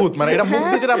 অদ্ভুত, মানে এটা মুখ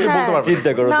দিয়ে যেটা আপনি বলতে পারবেন।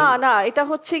 চিন্তা করো না, এটা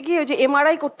হচ্ছে কি, ওই যে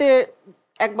এমআরআই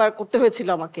একবার করতে হয়েছিল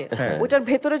আমাকে। ওইটার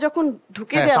ভেতরে যখন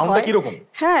ঢুকে দেওয়া হয়, সাউন্ডটা কি রকম?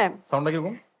 হ্যাঁ, সাউন্ডটা কি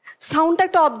রকম? সাউন্ডটা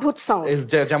একটা অদ্ভুত সাউন্ড।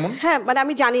 যেমন? হ্যাঁ, মানে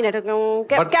আমি জানি না এটা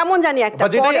কেমন, জানি একটা।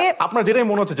 পরে আপনার যেটাই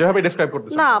মনে হচ্ছে, যেভাবে ডেসক্রাইব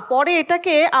করতেছেন। না, পরে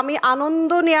এটাকে আমি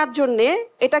আনন্দ নেয়ার জন্য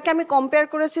এটাকে আমি কম্পেয়ার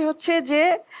করেছি হচ্ছে যে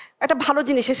একটা ভালো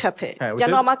জিনিসের সাথে,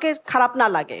 যেন আমাকে খারাপ না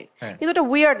লাগে। কিন্তু এটা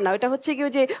উইয়ার্ড না, এটা হচ্ছে কি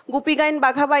ওই যে গুপি গাইন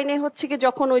বাঘা বাইনে হচ্ছে কি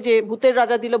যখন ওই যে ভূতের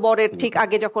রাজা দিল বরের ঠিক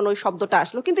আগে যখন ওই শব্দটা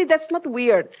আসলো, কিন্তু দ্যাটস নট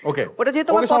উইয়ার্ড। ওকে, ওটা যেহেতু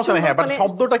আমার পছন্দ, হ্যাঁ, বাট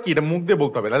শব্দটা কি এটা মুখ দিয়ে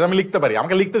বলতে হবে, আমি লিখতে পারি,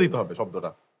 আমাকে লিখতে দিতে হবে শব্দটা।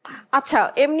 আচ্ছা,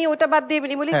 এমনি ওটা বাদ দিয়ে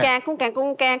বলি ক্যাকু ক্যাকু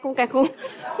ক্যাকু ক্যাকু।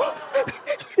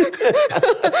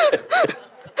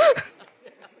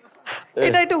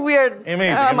 এটা একটু উইয়ার্ড,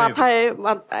 মাথায়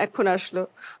এখন আসলো।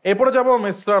 এরপরে যাব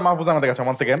মিস্টার মাহফুজ আমাদের কাছে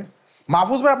ওয়ান্স अगेन।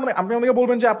 মাহফুজ ভাই, আপনি আমাদেরকে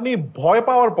বলবেন যে আপনি ভয়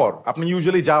পাওয়ার পর আপনি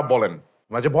ইউজুয়ালি যা বলেন,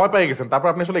 মানে যে ভয় পেয়ে গেছেন,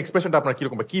 তারপর আপনি আসলে এক্সপ্রেশনটা আপনার কি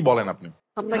রকম, কি বলেন আপনি?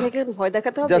 আপনাকে কি ভয়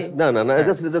দেখাতে হবে? জাস্ট না,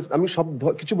 জাস্ট আমি সব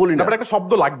কিছু বলি না। আপনার একটা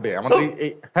শব্দ লাগবে আমাদের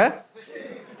এই, হ্যাঁ,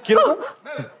 কি রকম?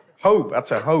 হাউ,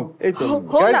 আচ্ছা, হাউ, এই তো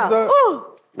গাইস,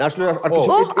 না আসলে আর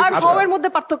কিছু, আর হাউ এর মধ্যে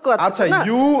পার্থক্য আছে। আচ্ছা,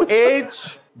 ইউ এইচ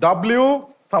ডব্লিউ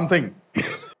সামথিং,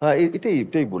 হ্যাঁ,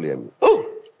 এটাই বলি আমি।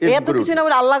 এত কিছু না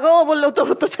বলে আল্লাহ গো বললেও তো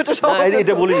ছোট শব্দ। না,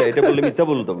 এটা বলি না, এটা বললে মিথ্যা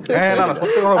বলতাম। হ্যাঁ, না,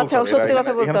 সত্যি কথা বলতে। আচ্ছা, সত্যি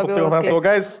কথা বলতে হবে। সো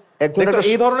গাইস,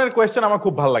 এই ধরনের কোশ্চেন আমার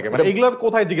খুব ভালো লাগে, মানে এগুলা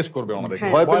কোথায় জিজ্ঞেস করবে আমাদের?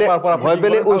 ভয়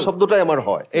পেলে ওই শব্দটাই আমার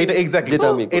হয়। এইটা এক্স্যাক্টলি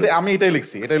যেটা আমি এটাই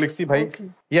লিখছি ভাই।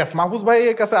 ইয়েস, মাহফুজ ভাই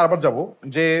এর কাছে আরবার যাব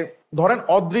যে ধরেন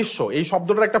অদৃশ্য এই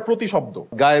শব্দটার একটা প্রতিশব্দ,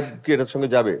 গায়েব কি এটার সঙ্গে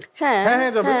যাবে?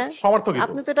 হ্যাঁ, যাবে, সমর্থক।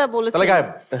 আপনি তো এটা বলেছেন, তাহলে গায়েব।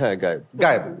 হ্যাঁ,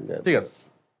 গায়েব, ঠিক আছে,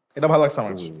 এটা ভালো লাগছে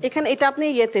আমার। এখানে এটা আপনি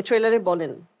ট্রেলারে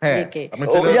বলেন,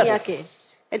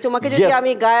 তোমাকে যদি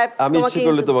আমি গায়েব, আমি ইচ্ছে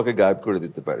করলে তোমাকে গায়েব করে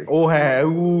দিতে পারি। ও হ্যাঁ,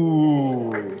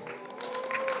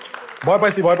 ভয়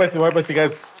পাইছি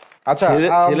গাইস। আচ্ছা,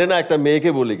 ছেলে না, একটা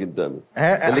মেয়েকে বলি কিন্তু আমি।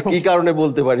 তাহলে কি কারণে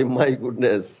বলতে পারি? My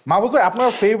goodness. মাহফুজ ভাই, আপনার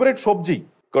ফেভারিট সবজি?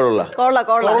 করলা।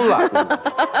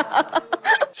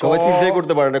 সবাই চিন্তাই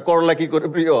করতে পারে না করলা কি করে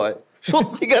প্রিয় হয়।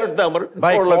 সত্যিকার আমার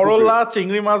করলা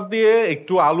চিংড়ি মাছ দিয়ে,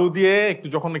 একটু আলু দিয়ে, একটু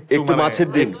যখন একটু মাছের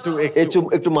ডিম,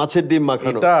 একটু মাছের ডিম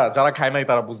মাখানো, এটা যারা খায় নাই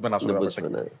তারা বুঝবে না আসলে।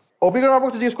 অভিজ্ঞতা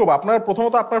আপনাকে জিজ্ঞেস করবো, আপনার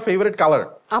প্রথমত আপনার ফেভারিট কালার?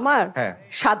 আমার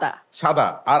সাদা।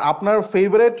 আর আপনার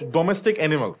ফেভারিট ডোমেস্টিক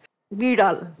অ্যানিমাল?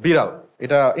 বিড়াল।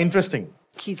 এটা ইন্টারেস্টিং।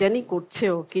 কি জানি করছে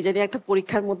ও, কি জানি একটা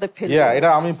পরীক্ষার মধ্যে ফেলে। এটা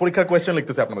আমি পরীক্ষার কোশ্চেন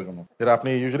লিখতেছি আপনাদের জন্য, যেটা আপনি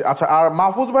ইউজুয়ালি। আচ্ছা, আর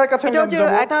মাহফুজ ভাইয়ের কাছে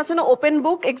এটা আছে না ওপেন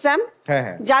বুক এক্সাম,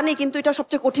 জানি, কিন্তু এটা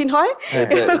সবচেয়ে কঠিন হয়।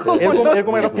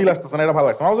 এরকম একটা ফিল আসতেছে না, এটা ভালো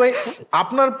লাগছে। মাহফুজ ভাই,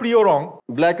 আপনার প্রিয় রং?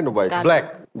 Black and white.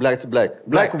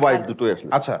 Black white দুটোই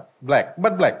আসলে। আচ্ছা,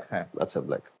 ব্ল্যাক, হ্যাঁ, আচ্ছা,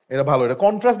 ব্ল্যাক। এটা ভালো, এটা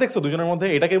কন্ট্রাস্ট দেখছো দুজনের মধ্যে,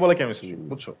 এটাকেই বলে কেমিস্ট্রি,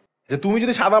 বুঝছো? যে তুমি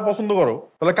যদি সাদা পছন্দ করো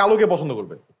তাহলে কালোকে পছন্দ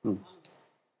করবে।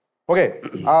 ওকে,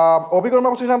 অপি করিম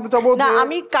মাহফুজ জানতে চাবো না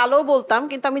আমি কালো বলতাম,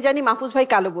 কিন্তু আমি জানি মাহফুজ ভাই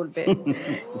কালো বলবে।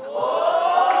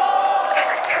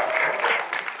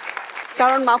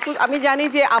 কারণ মাহফুজ, আমি জানি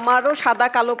যে আমারও সাদা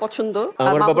কালো পছন্দ।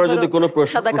 আমার ব্যাপারে যদি কোনো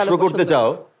প্রশ্ন করতে চাও,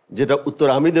 যেটা উত্তর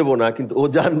আমি দেব না, কিন্তু ও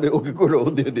জানবে, ওকে করে ও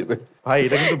দিয়ে দেবে। ভাই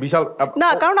এটা কিন্তু বিশাল না,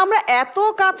 কারণ আমরা এত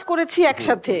কাজ করেছি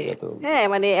একসাথে, হ্যাঁ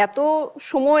মানে এত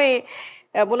সময়,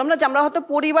 বললাম না যে আমরা হয়তো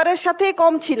পরিবারের সাথে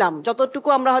কম ছিলাম যতটুকু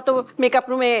আমরা হয়তো মেকআপ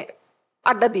রুমে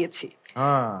আড্ডা দিয়েছি।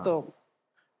 তো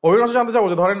অভিনয় জানতে চাবো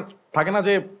যে ধরেন থাকে না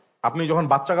যে আপনি যখন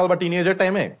বাচ্চাকাল বা টিনেজার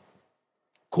টাইমে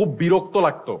খুব বিরক্ত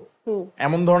লাগতো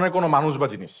এমন ধরনের কোনো মানুষ বা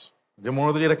জিনিস যে মনে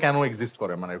হতো যে এটা কেন এক্সিস্ট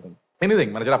করে, মানে এরকম এনিথিং,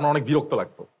 মানে যেটা আপনার অনেক বিরক্ত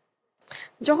লাগতো?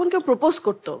 যখন কেউ প্রপোজ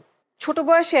করতো ছোট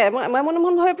বয়সে, এমন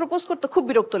এমন ভাবে প্রপোজ করতো খুব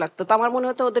বিরক্ত লাগতো। তো আমার মনে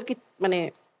হতো ওদের কি মানে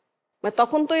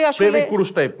তখন তো আসলে প্রেমিক পুরুষ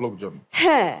টাইপ লোকজন।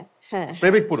 হ্যাঁ হ্যাঁ,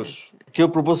 প্রেমিক পুরুষ কেউ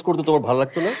প্রপোজ করতো তোমার ভালো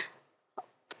লাগতো না?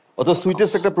 অত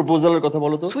সুইটেস্ট একটা প্রপোজালের কথা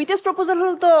বলো তো। সুইটেস্ট প্রপোজাল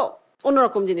হলো তো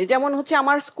অন্যরকম জিনিস। যেমন হচ্ছে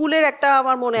আমার স্কুলের একটা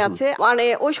আমার মনে আছে, মানে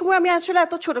ওই সময় আমি আসলে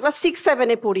এত ছোট, ক্লাস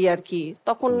 6-7 পড়ি আর কি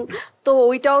তখন। তো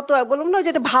ওইটাও তো বললাম না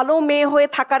যেটা ভালো মেয়ে হয়ে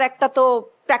থাকার একটা তো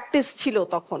প্র্যাকটিস ছিল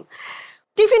তখন।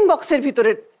 টিফিন বক্সের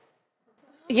ভিতরে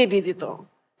ইয়ে দিয়ে দিত,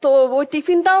 তো ওই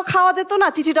টিফিনটাও খাওয়া যেত না,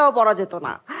 চিঠিটাও পড়া যেত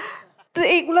না। তো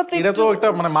এইগুলো তো এটা তো একটা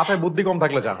মানে মাথায় বুদ্ধি কম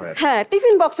থাকলে যা হয়। হ্যাঁ,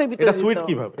 টিফিন বক্সের ভিতরে এটা সুইট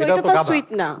কিভাবে? এটা তো সুইট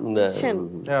না।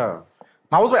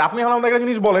 মাহফুজ ভাই আপনি আমাদের একটা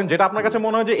জিনিস বলেন যেটা আপনার কাছে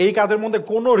মনে হয় যে এই কাজের মধ্যে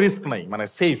কোনো রিস্ক নাই, মানে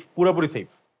সেফ, পুরোপুরি সেফ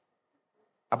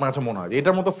আপনার কাছে মনে হয়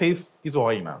এটার মতো সেফ কিছু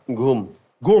হয় না?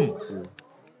 ঘুম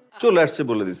চলে আসছে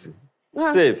বলে দিছি,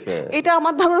 সেফ। এটা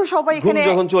আমার ধারণা সবাই এখানে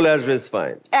যখন চলে আসবে ইজ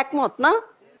ফাইন, একমত না?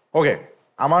 ওকে,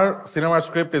 আমার সিনেমার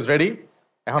স্ক্রিপ্ট ইজ রেডি।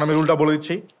 এখন আমি রুলটা বলে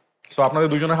দিচ্ছি। সো আপনাদের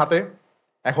দুজনের হাতে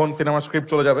এখন সিনেমার স্ক্রিপ্ট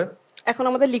চলে যাবে। এখন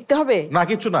আমাদের লিখতে হবে না?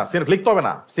 কিছু না, লিখতে হবে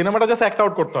না, সিনেমাটা জাস্ট অ্যাক্ট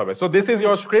আউট করতে হবে। So this is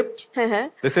your script,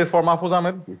 this is for Mahfuz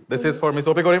Ahmed, this is for miss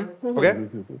Opi Karim. Okay,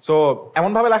 so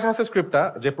এমন ভাবে লেখা আছে স্ক্রিপ্টটা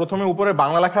যে প্রথমে উপরে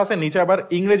বাংলা লেখা আছে, নিচে আবার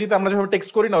ইংরেজিতে আমরা যেভাবে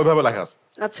টেক্সট করি না ওইভাবে লেখা আছে।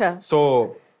 আচ্ছা, সো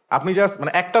আপনি জাস্ট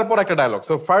মানে একটার পর একটা dialogue.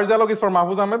 So first dialogue is for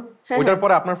Mahfuz Ahmed, ওইটার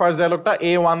পরে আপনার ফার্স্ট ডায়লগটা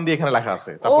A1 দিয়ে এখানে লেখা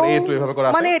আছে, তারপর A2 এভাবে করা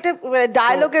আছে। মানে এটা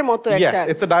ডায়লগের মতো একটা। Yes,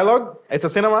 it's a dialogue, it's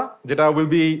a cinema যেটা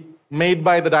will be made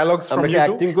by the dialogues from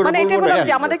YouTube. মানে এটা বললাম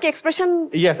যে আমাদেরকে এক্সপ্রেশন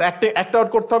yes act out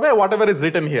করতে হবে whatever is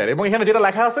written here, এবং এখানে যেটা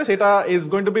লেখা আছে সেটা is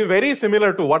going to be very similar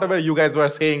to whatever you guys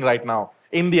were saying right now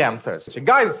in the answers.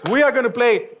 Guys, we are going to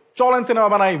play Cholen Cinema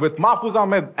Banai with Mahfuz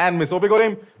Ahmed and Miss Aupee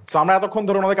Karim. So আমরা এতক্ষণ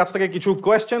ধরে ওনাদের কাছ থেকে কিছু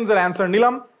questions এর answer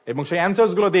নিলাম এবং সেই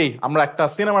অ্যানসারস গুলো দিয়ে আমরা একটা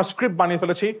সিনেমার স্ক্রিপ্ট বানিয়ে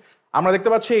ফেলেছি। আমরা দেখতে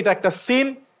পাচ্ছি এটা একটা সিন,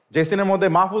 যে সিনের মধ্যে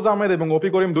মাহফুজ আহমেদ এবং অপি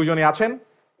করিম দুইজনই আছেন,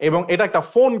 এবং এটা একটা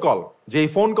ফোন কল, যে এই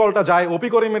ফোন কলটা যায় অপি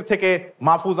করিমের থেকে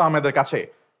মাহফুজ আহমেদের কাছে।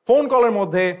 ফোন কলের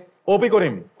মধ্যে অপি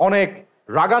করিম অনেক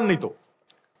রাগান্বিত,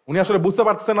 উনি আসলে বুঝতে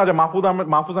পারতেছেন না যে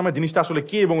মাহফুজ আহমেদ জিনিসটা আসলে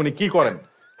কি এবং উনি কি করেন।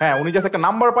 হ্যাঁ, উনি জাস্ট একটা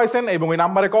নাম্বার পাইছেন এবং ওই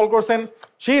নাম্বারে কল করছেন।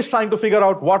 She is trying to figure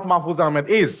out what Mahfuz Ahmed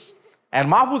is, and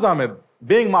Mahfuz Ahmed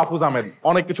being Mahfuz Ahmed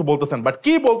অনেক কিছু বলতেছেন, বাট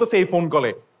কি বলতেছে এই ফোন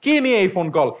কলে, কি নিয়ে এই ফোন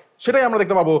কল, সেটাই আমরা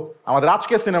দেখতে পাবো আমাদের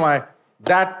আজকের সিনেমায়।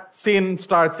 That scene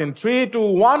starts in 3, 2,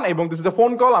 1 এবং this is a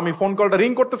phone call. আমি ফোন কলটা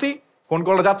রিং করতেছি, ফোন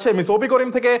কলটা যাচ্ছে মিস অপি করিম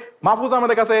থেকে মাহফুজ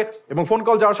আহমেদের কাছে, এবং ফোন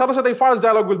কল যাওয়ার সাথে সাথে first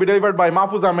dialogue will be delivered by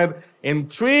Mahfuz Ahmed in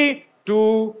 3, 2,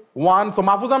 1. So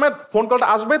Mahfuz Ahmed phone কলটা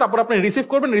আসবে, তারপর আপনি রিসিভ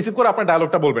করবেন, রিসিভ করে আপনার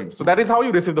ডায়লগটা বলবেন। So that is how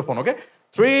you receive the phone. ওকে,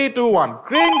 3, 2, 1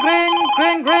 ক্রিং ক্রিং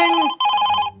ক্রিং ক্রিং।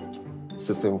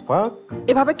 সিস্টেম ফাক।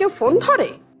 এভাবে কেউ ফোন ধরে?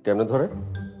 কেন ধরে?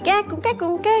 ক্যাকু ক্যাকু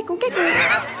ক্যাকু ক্যাকু।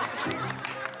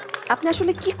 আপনি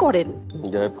আসলে কি করেন?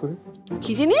 গায়েব করে।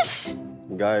 কি জিনিস?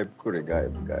 গায়েব করে,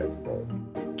 গায়েব গায়েব গায়েব।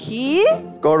 কি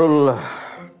করল্লা?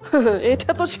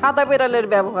 এটা তো সাদা বিড়ালের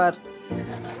ব্যবহার।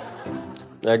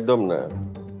 একদম না,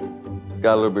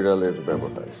 কালো বিড়ালের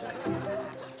ব্যবহার।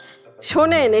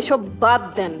 শোনেন, এসব বাদ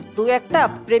দেন, দু একটা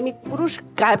প্রেমিক পুরুষ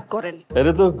গায়েব করেন।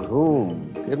 এটা তো ঘুম,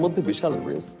 এর মধ্যে বিশাল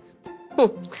risk.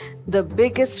 The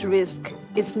biggest risk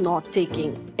is not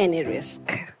taking any risk.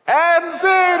 And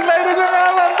scene, ladies and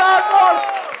gentlemen, that was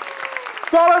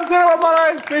Cholen Cinema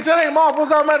Banai featuring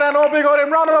Mahfuz Ahmed and Aupee Karim.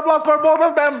 Round of applause for both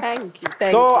of them. Thank you.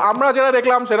 Thank So you. আমরা যেটা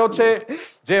দেখলাম সেটা হচ্ছে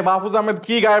যে মাহফুজ আহমেদ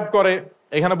কি গায়েব করে,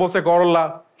 এখানে বসে করল্লা,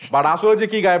 বাট আসলে যে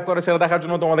কি গায়েব করে সেটা দেখার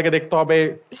জন্য তোমাদেরকে দেখতে হবে,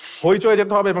 হইচয়ে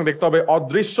যেতে হবে এবং দেখতে হবে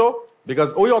অদৃশ্য, বিকজ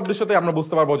ওই অদৃশ্যতে আমরা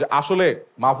বুঝতে পারবো যে আসলে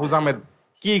মাহফুজ আহমেদ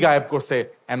কি গায়েব করছে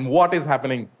and what is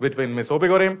happening between Miss Aupee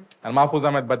Karim and Mahfuz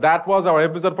Ahmed. But that was our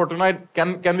episode for tonight.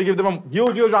 Can we give them a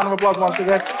huge round of applause once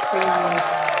again?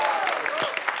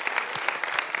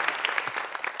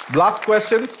 Last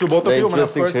questions to both of you.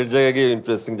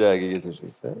 Interesting জায়গা গিয়ে শেষ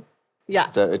হয়েছে। Yeah.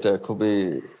 এটা খুবই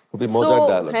খুবই মজার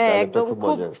dialogue. হ্যাঁ, একদম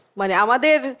খুব মানে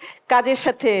আমাদের কাজের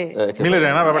সাথে মিলে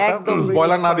যায় না ব্যাপারটা।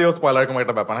 স্পয়লার না দিও, স্পয়লার এরকম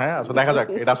একটা ব্যাপার। হ্যাঁ, আসলে দেখা যাক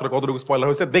এটা আসলে কতটুকু স্পয়লার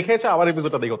হয়েছে। দেখেছে আবার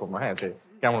এপিসোডটা দেখো তোমরা, হ্যাঁ, যে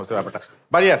কেমন হয়েছে ব্যাপারটা।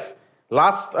 বাট ইয়েস,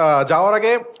 লাস্ট যাওয়ার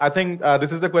আগে I think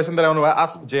this is the question that I want to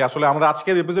ask, যে আসলে আমাদের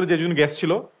আজকের এপিসোডে যে দুজন গেস্ট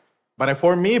ছিল, মানে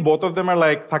for me both of them are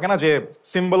like, থাকে না যে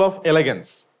সিম্বল অফ এলিগেন্স।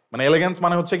 মানে এলিগেন্স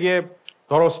মানে হচ্ছে গিয়ে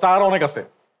ধরো স্টার অনেক আছে,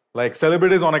 লাইক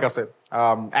সেলিব্রিটিজ অনেক আছে,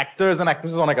 অ্যাক্টরস এন্ড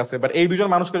অ্যাক্ট্রেসেস অনেক আছে, বাট এই দুজন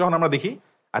মানুষকে যখন আমরা দেখি,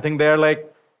 I think they R like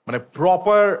মানে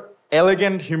প্রপার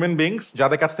এলিগেন্ট হিউম্যান বিংস,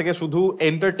 যাদের কাছ থেকে শুধু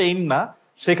এন্টারটেইন না,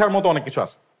 শেখার মতো অনেক কিছু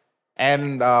আছে।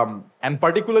 And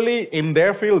particularly in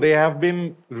their field, they have been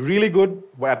really good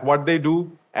at what they do,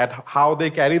 at how they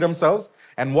carry themselves,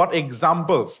 and what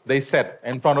examples they set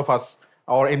in front of us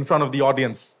or in front of the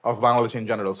audience of Bangladesh in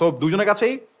general. So দুজনের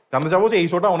কাছেই জানতে চাবো যে এই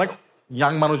শোটা অনেক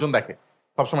young মানুষজন দেখে,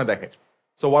 সবসময় দেখে।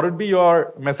 So what would be your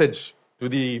message to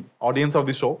the audience of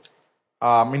the show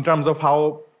in terms of how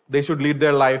they should lead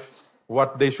their life, what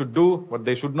they should do, what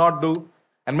they should not do?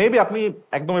 And maybe আপনি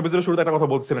একদম এপিসোডের শুরুতে একটা কথা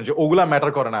বলছিলেন যে ওগুলা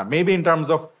matter করে না, মেবি ইন টার্মস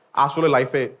অফ আসলে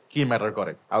লাইফে কি ম্যাটার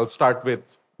করে। I will start with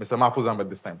mister Mahfuz Ahmed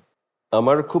this time.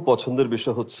 আমার খুব পছন্দের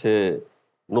বিষয় হচ্ছে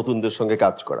নতুনদের সঙ্গে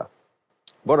কাজ করা।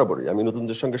 বরাবরই আমি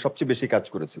নতুনদের সঙ্গে সবচেয়ে বেশি কাজ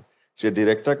করেছি, সে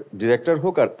ডিরেক্টর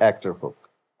হোক আর অ্যাক্টর হোক।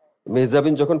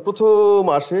 মেহজাবিন যখন প্রথম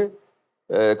আসে,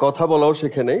 কথা বলাও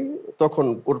শেখে নেই, তখন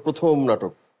ওর প্রথম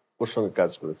নাটক, ওর সঙ্গে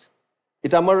কাজ করেছি।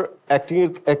 এটা আমার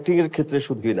অ্যাক্টিং এর ক্ষেত্রে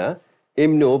শুধুই না,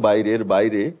 এমনিও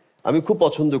বাইরে আমি খুব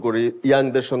পছন্দ করি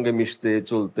ইয়াংদের সঙ্গে মিশতে,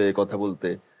 চলতে, কথা বলতে।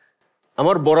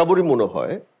 আমার বরাবরই মনে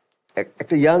হয়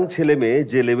একটা ইয়াং ছেলে মেয়ে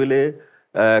যে লেভেলে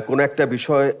কোনো একটা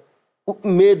বিষয়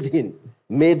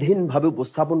মেধহীন ভাবে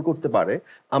উপস্থাপন করতে পারে,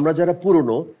 আমরা যারা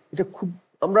পুরনো, এটা খুব,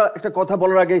 আমরা একটা কথা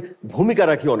বলার আগে ভূমিকা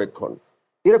রাখি অনেকক্ষণ,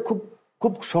 এরা খুব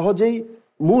খুব সহজেই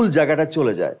মূল জায়গাটা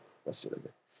চলে যায়।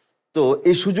 তো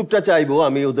এই সুযোগটা চাইবো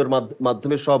আমি ওদের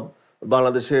মাধ্যমে সব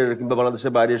বাংলাদেশের কিংবা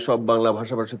বাংলাদেশের বাইরের সব বাংলা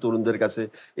ভাষাভাষী তরুণদের কাছে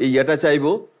এই ইয়েটা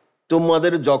চাইবো,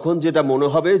 তোমাদের যখন যেটা মনে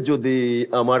হবে, যদি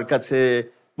আমার কাছে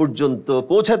পর্যন্ত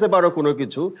পৌঁছাতে পারো কোনো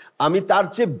কিছু, আমি তার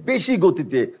চেয়ে বেশি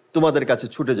গতিতে তোমাদের কাছে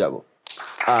ছুটে যাব।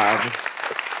 আর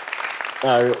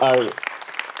আর আর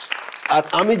আর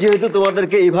আমি যেহেতু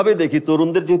তোমাদেরকে এইভাবে দেখি,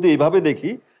 তরুণদের যেহেতু এইভাবে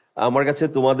দেখি, আমার কাছে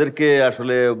তোমাদেরকে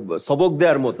আসলে সবক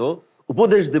দেওয়ার মতো,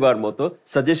 উপদেশ দেবার মতো,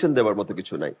 সাজেশন দেবার মতো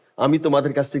কিছু নাই। আমি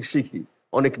তোমাদের কাছ থেকে শিখি,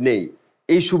 অনেক নেই।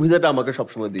 এই সুবিধাটা আমাকে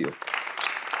সবসময় দিও।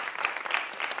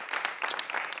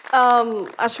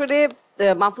 আসলে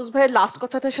মাহফুজ ভাইয়ের লাস্ট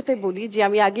কথাটার সাথে বলি যে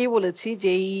আমি আগেই বলেছি যে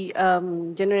এই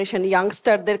জেনারেশন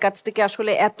ইয়াংস্টারদের কাছ থেকে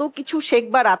আসলে এত কিছু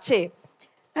শেখবার আছে।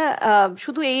 হ্যাঁ,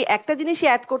 শুধু এই একটা জিনিসই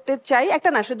অ্যাড করতে চাই, একটা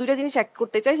না, আসলে দুইটা জিনিস অ্যাড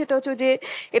করতে চাই। সেটা হচ্ছে যে,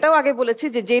 এটাও আগে বলেছি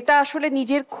যে যেটা আসলে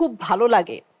নিজের খুব ভালো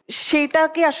লাগে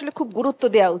সেটাকে আসলে খুব গুরুত্ব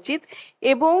দেওয়া উচিত,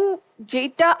 এবং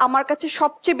যেটা আমার কাছে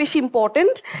সবচেয়ে বেশি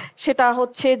ইম্পর্টেন্ট সেটা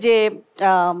হচ্ছে যে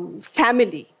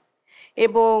ফ্যামিলি।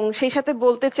 এবং সেই সাথে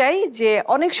বলতে চাই যে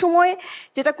অনেক সময়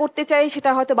যেটা করতে চাই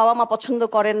সেটা হয়তো বাবা মা পছন্দ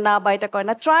করেন না বা এটা করে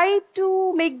না, try to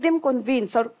make them convince,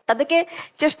 আর তাদেরকে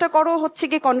চেষ্টা করো হচ্ছে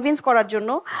গিয়ে কনভিন্স করার জন্য।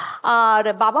 আর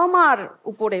বাবা মার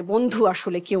উপরে বন্ধু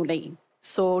আসলে কেউ নেই,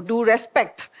 সো ডু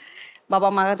রেসপেক্ট বাবা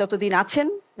মা যতদিন আছেন,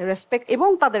 রেসপেক্ট, এবং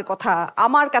তাদের কথা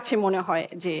আমার কাছে মনে হয়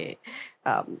যে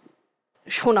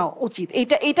শোনা উচিত।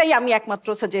 এইটাই আমি একমাত্র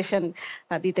সাজেশন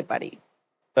দিতে পারি।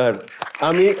 আর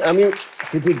আমি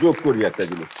শুধু যোগ করি একটা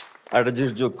জিনিস, একটা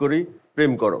জিনিস যোগ করি,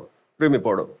 প্রেম করো, প্রেমে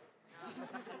পড়ো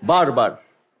বারবার।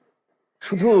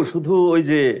 শুধু ওই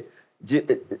যে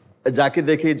যাকে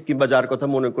দেখে কিংবা যার কথা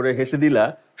মনে করে হেসে দিলা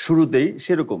শুরুতেই,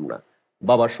 সেরকম না।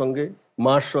 বাবার সঙ্গে,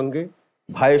 মার সঙ্গে,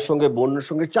 ভাইয়ের সঙ্গে, বোনের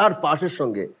সঙ্গে, চারপাশের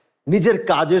সঙ্গে, নিজের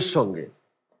কাজের সঙ্গে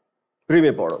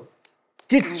প্রেমে পড়ো,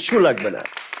 কিচ্ছু লাগবে না।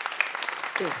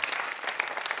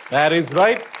 That is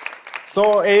right. সো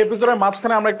এই এপিসোডের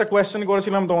মাঝখানে আমরা একটা কোয়েশ্চেন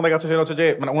করেছিলাম তোমাদের কাছে, সেটা হচ্ছে যে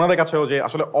মানে ওনাদের কাছেও, যে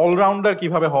আসলে অলরাউন্ডার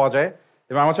কিভাবে হওয়া যায়।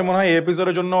 এবং আমার কাছে মনে হয় এই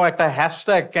এপিসোডের জন্য একটা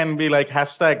hashtag can be like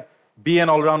hashtag be an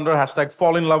allrounder, hashtag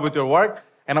fall in love with your work.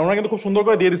 And ওনারা কিন্তু খুব সুন্দর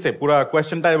করে দিয়ে দিছে পুরো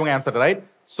কোয়েশ্চেনটা এবং অ্যান্সারটা, রাইট?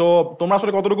 সো তোমরা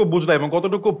আসলে কতটুকু বুঝলা এবং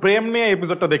কতটুকু প্রেম নিয়ে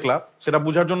এপিসোডটা দেখলা সেটা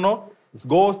বোঝার জন্য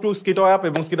গো টু স্কিটো অ্যাপ,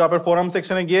 এবং স্কিটো অ্যাপের ফোরাম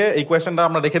সেকশনে গিয়ে এই কোয়েশ্চেনটা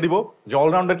আমরা রেখে দিব যে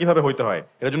অলরাউন্ডার কিভাবে হইতে হয়।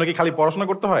 এর জন্য কি খালি পড়াশোনা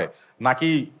করতে হয়, নাকি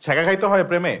ছেঁকা খাইতে হয়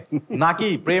প্রেমে, নাকি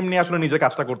প্রেম নিয়ে আসলে নিজের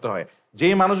কাজটা করতে হয়?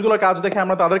 যেই মানুষগুলোর কাজ দেখে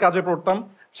আমরা তাদের কাজে পড়তাম,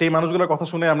 সেই মানুষগুলোর কথা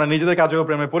শুনে আমরা নিজেদের কাজেও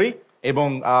প্রেমে পড়ি। এবং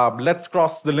let's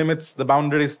cross the limits, the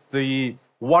boundaries, the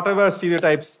whatever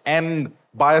stereotypes and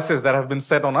biases that have been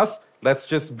set on us. Let's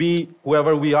just be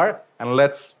whoever we are, and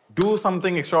let's do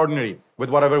something extraordinary with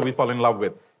whatever we fall in love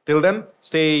with. Till then,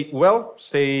 stay well,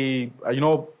 stay,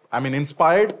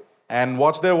 inspired, and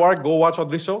watch their work. Go watch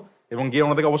Odrisho, এবং গিয়ে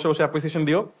ওনাদেরকে অবশ্যই appreciation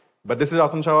দিও। But this is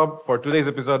Rafsan Sabab. For today's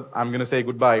episode, I'm going to say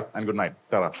goodbye and good night.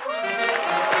 Tara.